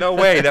way. No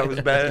way that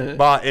was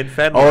bought in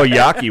Fenway. Oh,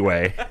 yucky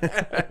way.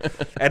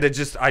 And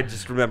I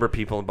just remember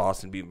people in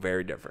Boston being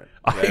very different.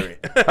 Very.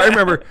 I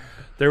remember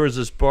there was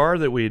this bar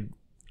that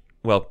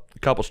a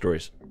couple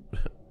stories.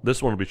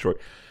 This one will be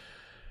short.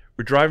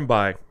 We're driving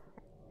by,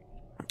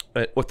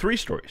 3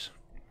 stories.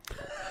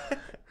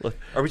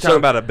 Are we talking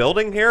about a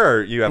building here,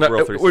 or you have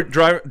real 3? We're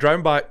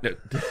driving by.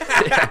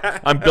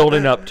 I'm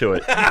building up to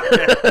it.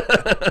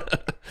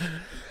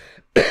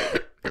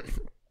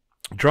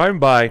 Driving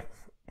by,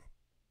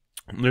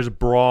 there's a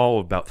brawl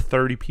of about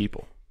 30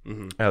 people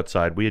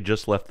outside. We had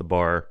just left the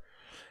bar,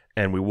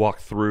 and we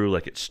walked through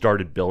like it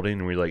started building,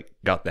 and we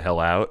got the hell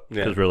out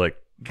because we're like,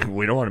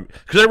 we don't want to,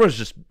 because everyone's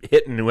just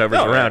hitting whoever's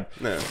around.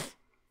 No.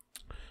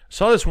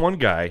 Saw this one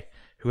guy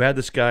who had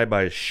this guy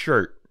by his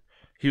shirt.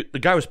 The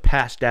guy was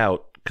passed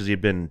out because he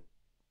had been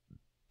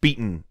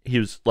beaten. He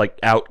was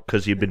out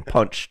because he had been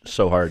punched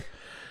so hard.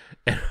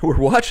 And we're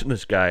watching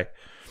this guy.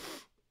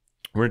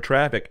 We're in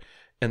traffic,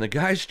 and the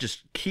guy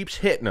just keeps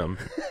hitting him.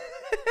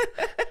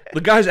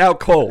 The guy's out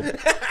cold.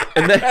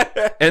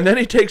 And then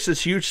he takes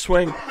this huge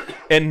swing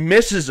and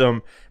misses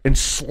him and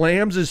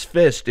slams his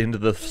fist into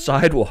the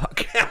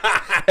sidewalk.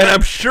 And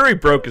I'm sure he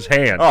broke his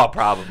hand. Oh,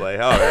 probably.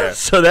 Oh, yeah.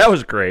 So that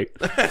was great.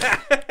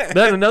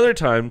 Then another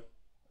time,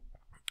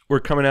 we're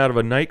coming out of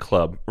a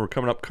nightclub. We're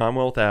coming up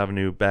Commonwealth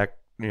Avenue back,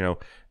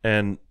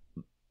 and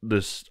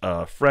this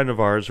friend of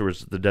ours who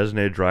was the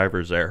designated driver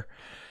is there.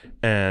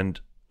 And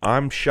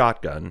I'm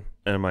shotgun,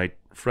 and my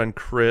friend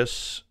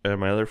Chris and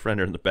my other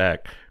friend are in the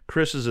back.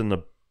 Chris is in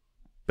the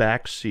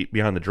back seat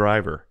behind the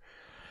driver.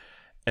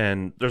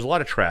 And there's a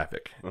lot of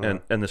traffic.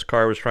 And this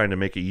car was trying to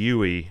make a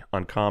U-E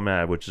on Com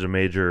Ave, which is a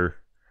major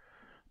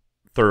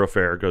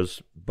thoroughfare. It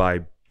goes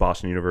by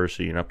Boston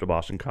University and up to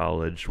Boston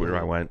College, where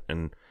I went.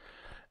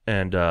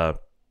 And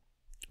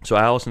so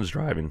Allison's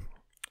driving,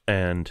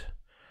 and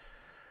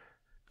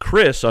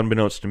Chris,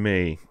 unbeknownst to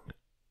me,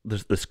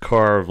 there's this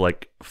car of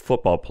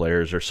football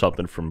players or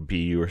something from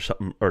BU or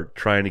something, or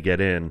trying to get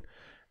in,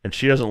 and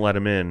she doesn't let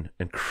him in,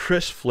 and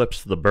Chris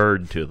flips the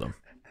bird to them.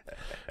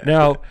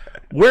 Now,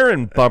 we're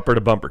in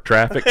bumper-to-bumper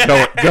traffic,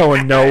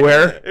 going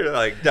nowhere, You're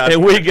like,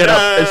 and we get up.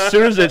 As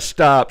soon as it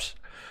stops,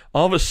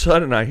 all of a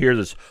sudden I hear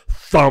this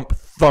thump,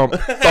 thump,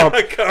 thump.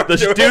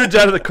 This dude's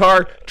out of the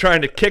car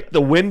trying to kick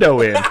the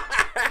window in.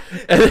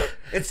 And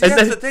that's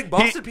then the thing.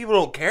 Boston people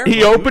don't care.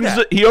 He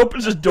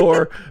opens his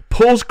door,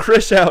 pulls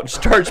Chris out, and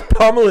starts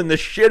pummeling the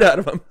shit out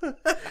of him.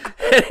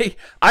 And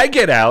I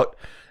get out.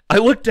 I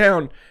look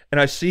down,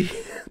 and I see...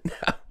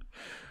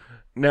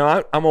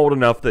 Now, I'm old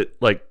enough that,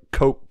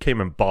 Coke came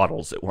in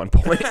bottles at one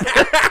point.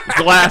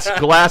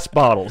 glass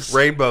bottles.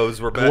 Rainbows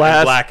were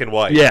black and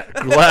white. Yeah,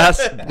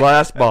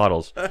 glass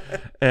bottles.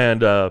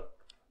 And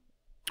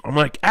I'm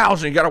like,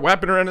 Allison, you got a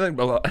weapon or anything?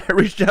 I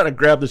reached down and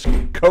grabbed this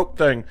Coke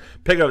thing,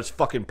 picked up its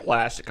fucking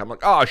plastic. I'm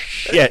like, oh,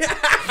 shit.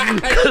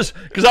 Because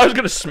I was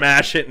going to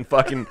smash it and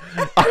fucking...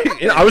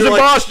 I was in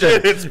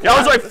Boston. I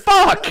was like,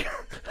 fuck.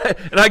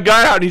 And I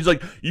got out, and he's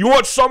like, "You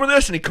want some of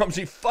this?" And he comes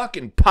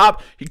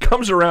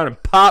around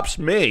and pops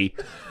me,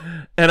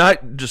 and I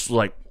just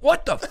like,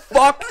 "What the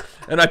fuck?"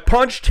 And I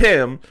punched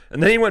him,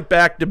 and then he went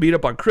back to beat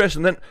up on Chris,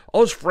 and then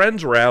all his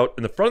friends were out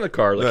in the front of the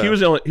car. Like he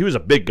was a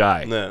big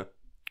guy, a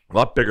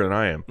lot bigger than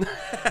I am.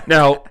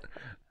 Now,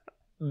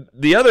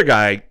 the other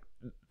guy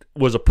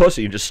was a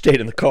pussy and just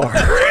stayed in the car.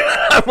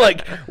 I'm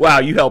like, wow,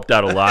 you helped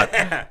out a lot.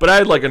 But I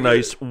had like a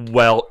nice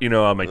welt,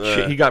 on my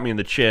chin. He got me in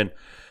the chin.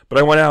 But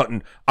I went out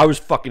and I was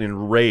fucking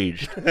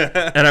enraged.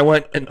 And I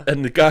went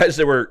and the guys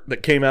that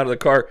came out of the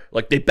car,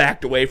 like they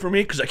backed away from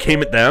me because I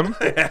came at them.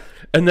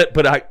 And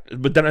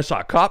but then I saw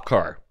a cop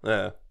car.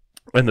 Yeah.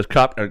 And the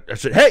cop, I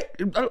said, "Hey,"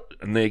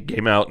 and they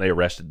came out and they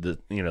arrested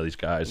these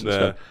guys and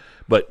stuff.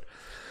 But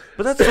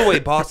that's the way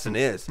Boston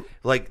is.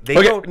 Like they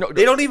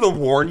don't even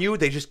warn you.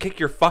 They just kick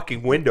your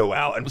fucking window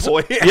out and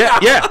pull you. Yeah.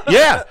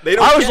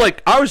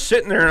 I was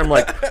sitting there and I'm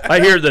like, I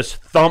hear this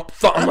thump.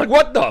 I'm like,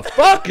 what the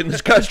fuck? And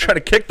this guy's trying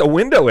to kick the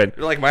window in.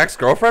 You're like my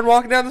ex-girlfriend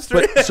walking down the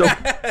street. So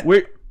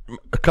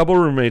a couple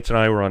of roommates and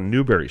I were on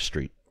Newbury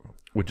Street,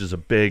 which is a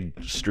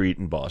big street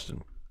in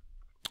Boston,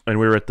 and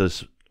we were at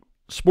this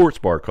sports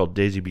bar called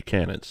Daisy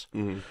Buchanan's.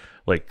 Mm-hmm.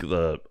 Like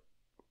a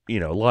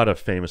lot of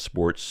famous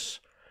sports.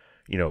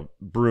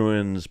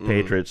 Bruins,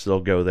 Patriots,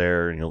 they'll go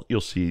there, and you'll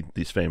see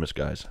these famous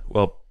guys.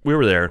 Well, we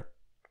were there,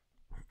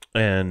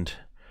 and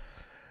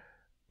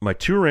my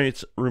two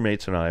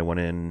roommates and I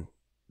went in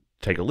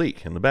to take a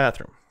leak in the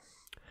bathroom.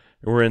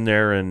 And we're in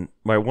there, and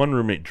my one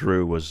roommate,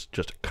 Drew, was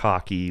just a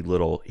cocky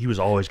little... He was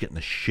always getting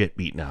the shit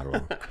beaten out of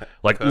him.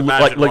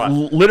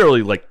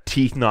 Literally, like,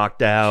 teeth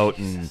knocked out,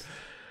 and...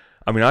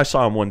 I mean, I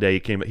saw him one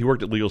day. He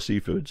worked at Legal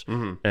Seafoods,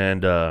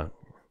 and...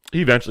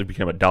 he eventually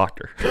became a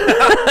doctor.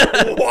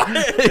 What?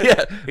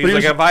 Yeah. He's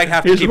like, if I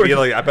have to keep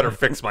healing, I better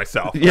fix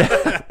myself.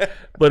 Yeah.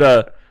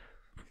 But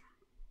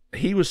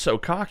he was so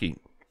cocky.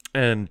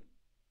 And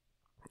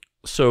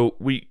so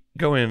we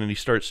go in and he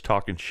starts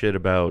talking shit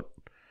about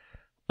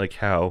like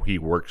how he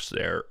works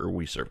there or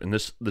we serve. And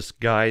this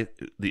guy,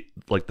 the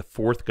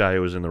fourth guy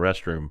who was in the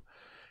restroom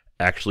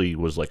actually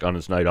was like on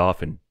his night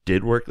off and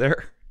did work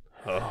there.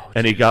 Oh,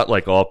 and he got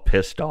like all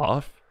pissed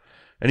off.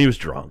 And he was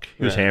drunk.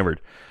 He was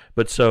hammered.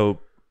 But so...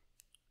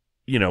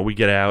 we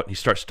get out, and he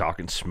starts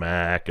talking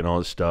smack and all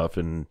this stuff,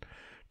 and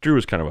Drew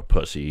was kind of a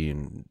pussy,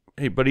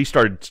 but he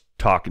started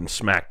talking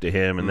smack to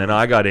him, and then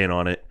I got in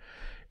on it,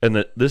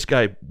 and this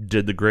guy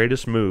did the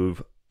greatest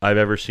move I've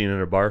ever seen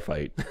in a bar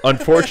fight.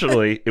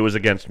 Unfortunately, it was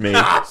against me.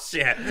 Oh,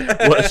 shit.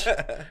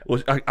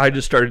 I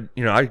just started,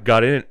 I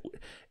got in.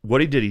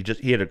 What he did,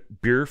 he had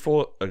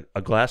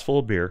a glass full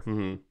of beer,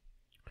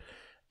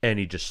 and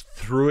he just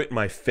threw it in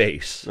my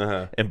face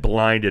and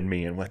blinded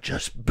me and went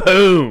just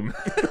boom.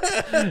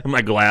 And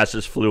my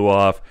glasses flew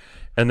off.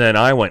 And then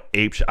I went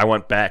apeshit. I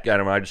went back at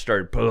him. I just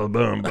started boom,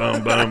 boom,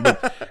 boom, boom, boom.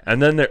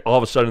 And then all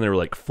of a sudden there were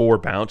like 4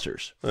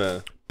 bouncers.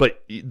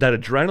 But that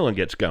adrenaline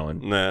gets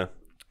going.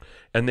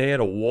 And they had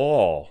a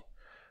wall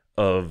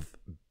of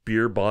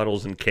beer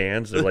bottles and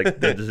cans. They're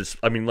like,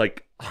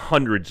 like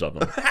hundreds of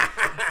them.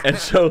 And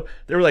so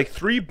there were like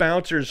 3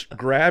 bouncers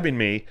grabbing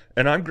me,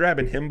 and I'm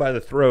grabbing him by the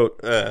throat,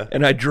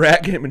 and I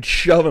drag him and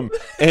shove him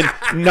and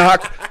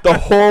knock the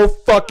whole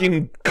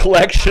fucking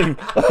collection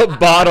of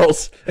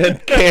bottles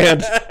and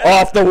cans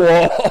off the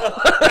wall.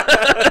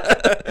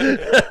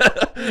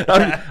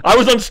 I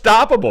was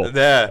unstoppable.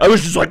 I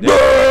was just like,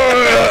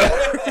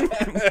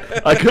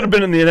 I could have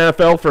been in the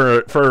NFL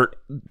for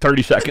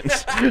 30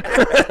 seconds.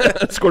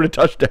 Scored a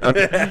touchdown.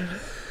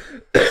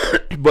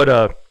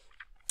 But,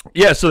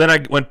 yeah, so then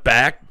I went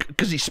back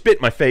because he spit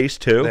in my face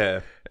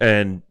too,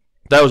 and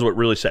that was what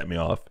really set me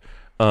off.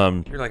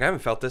 You're like, I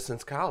haven't felt this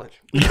since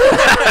college.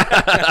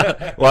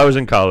 Well, I was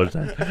in college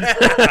then.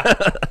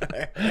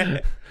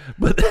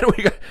 But then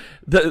we got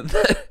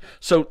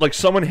so like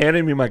someone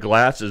handed me my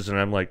glasses, and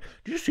I'm like,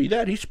 "Did you see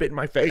that? He spit in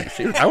my face.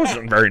 That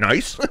wasn't very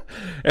nice."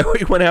 And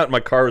we went out, and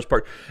my car was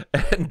parked,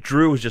 and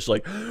Drew was just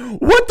like,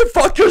 "What the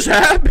fuck just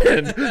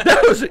happened?"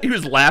 He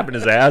was laughing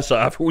his ass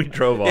off. We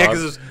drove off. Yeah,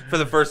 because for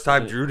the first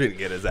time, Drew didn't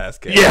get his ass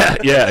kicked.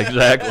 Yeah,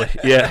 exactly.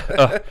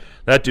 Yeah,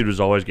 that dude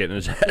was always getting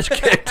his ass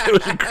kicked. It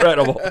was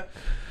incredible.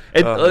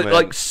 And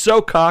like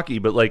so cocky,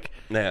 but like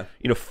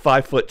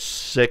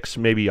 5'6",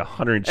 maybe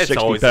 160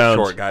 It's always pounds.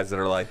 the short guys that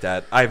are like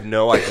that. I have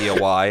no idea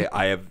why.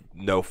 I have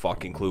no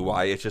fucking clue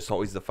why. It's just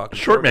always the fucking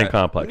short man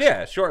complex.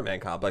 Yeah, short man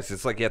complex.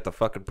 It's like you have to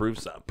fucking prove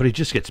something. But he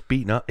just gets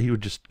beaten up. He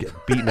would just get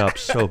beaten up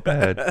so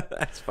bad.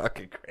 That's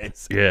fucking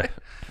crazy. Yeah.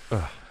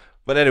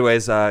 But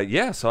anyways,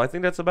 yeah. So I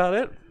think that's about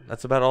it.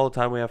 That's about all the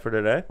time we have for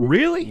today.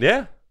 Really?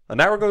 Yeah. An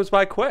hour goes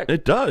by quick.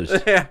 It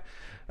does. Yeah.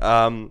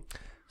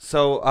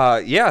 So,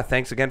 yeah,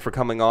 thanks again for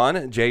coming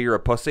on. Jay, you're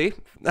a pussy.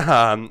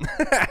 Hope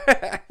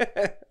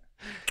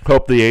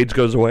the AIDS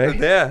goes away.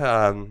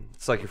 Yeah,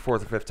 it's like your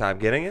 4th or 5th time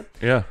getting it.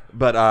 Yeah.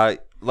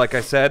 But, like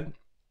I said...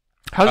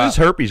 How's this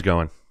herpes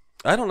going?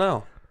 I don't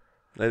know.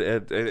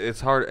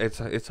 It's hard.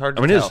 It's hard.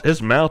 To I mean, tell.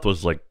 his mouth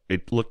was like,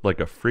 it looked like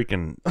a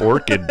freaking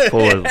orchid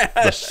full of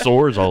the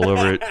sores all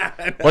over it,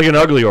 like an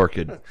ugly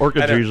orchid.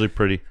 Orchids are usually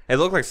pretty. It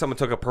looked like someone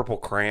took a purple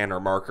crayon or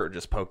marker and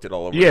just poked it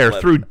all over. Yeah, his or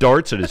lip. threw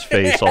darts at his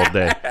face all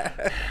day.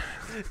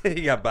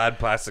 He got bad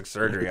plastic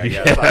surgery, I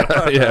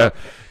guess. Yeah.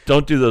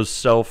 Don't do those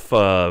self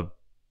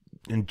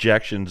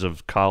injections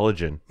of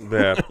collagen.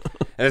 Yeah.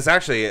 And it's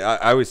actually,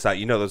 I always thought,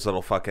 those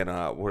little fucking,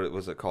 what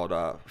was it called,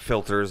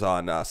 filters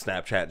on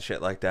Snapchat and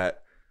shit like that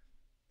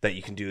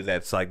you can do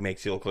that's like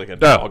makes you look like a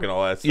dog and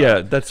all that stuff.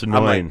 Yeah, that's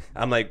annoying.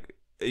 I'm like,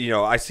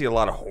 I see a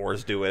lot of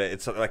whores doing it.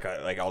 It's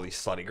like all these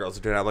slutty girls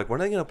are doing it. I'm like, when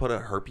are they going to put a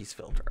herpes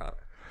filter on it?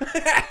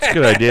 It's a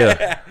good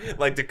idea.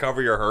 Like to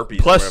cover your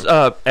herpes. Plus,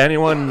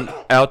 anyone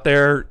out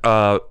there,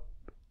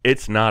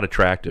 it's not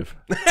attractive.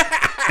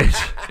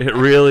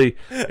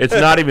 It's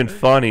not even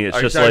funny. It's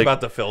Are just you talking like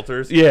about the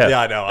filters? Yeah,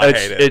 I know. I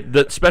hate it.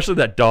 Especially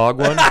that dog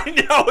one.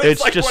 I know.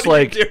 It's like, just what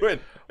are like, you doing?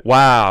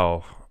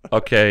 wow.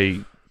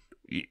 Okay.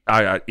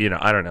 I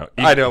don't know.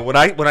 I know when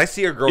I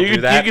see a girl do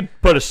that, you could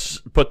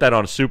put that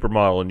on a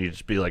supermodel and you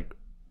just be like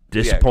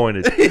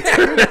disappointed.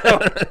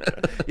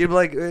 You'd be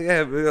like,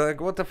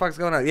 what the fuck's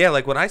going on? Yeah,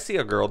 like when I see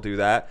a girl do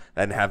that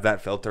and have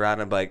that filter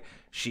on, I'm like,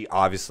 she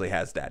obviously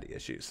has daddy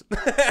issues.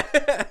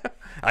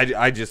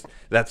 I just,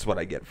 that's what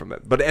I get from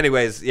it. But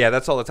anyways, yeah,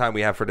 that's all the time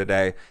we have for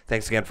today.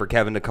 Thanks again for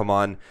Kevin to come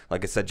on.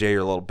 Like I said, Jay,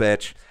 you're a little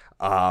bitch.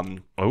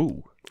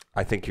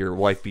 I think your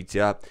wife beats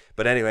you up.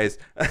 But anyways.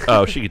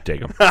 Oh, she could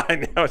take him.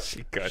 I know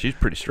she could. She's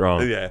pretty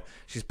strong. Yeah,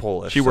 she's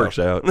Polish. She works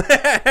out.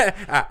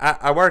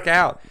 I work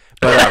out.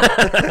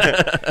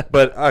 But,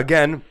 but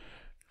again,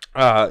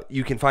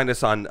 you can find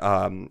us on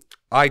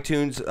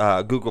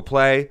iTunes, Google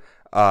Play.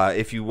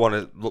 If you want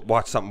to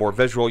watch something more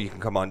visual, you can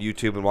come on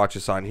YouTube and watch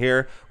us on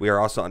here. We are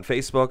also on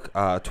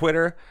Facebook,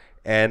 Twitter,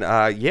 and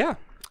yeah.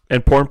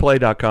 And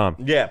pornplay.com.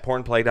 Yeah,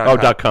 pornplay.com.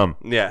 Oh, .com.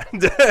 Yeah,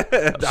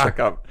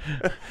 .com.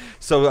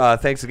 So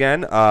thanks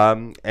again,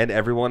 and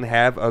everyone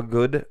have a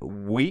good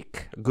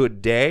week,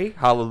 good day.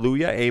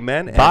 Hallelujah,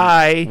 amen. And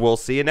bye. We'll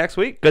see you next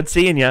week. Good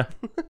seeing ya.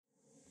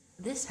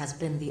 This has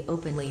been the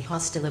Openly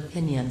Hostile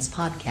Opinions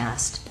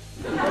podcast.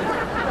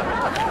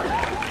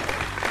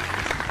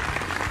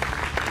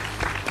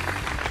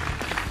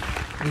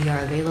 We are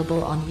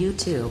available on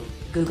YouTube,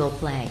 Google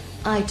Play,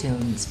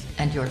 iTunes,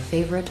 and your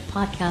favorite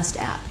podcast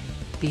app.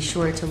 Be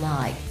sure to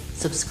like,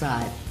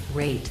 subscribe,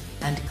 rate,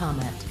 and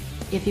comment.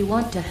 If you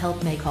want to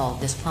help make all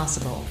this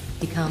possible,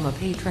 become a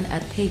patron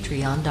at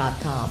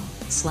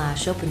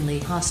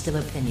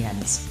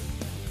patreon.com/openlyhostileopinions.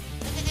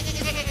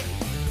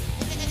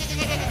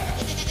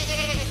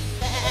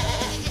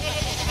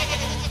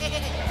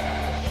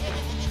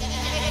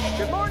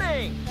 Good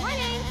morning.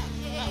 Morning.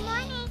 Good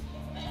morning.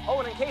 Oh,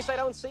 and in case I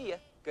don't see you,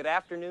 good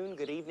afternoon,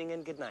 good evening,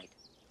 and good night.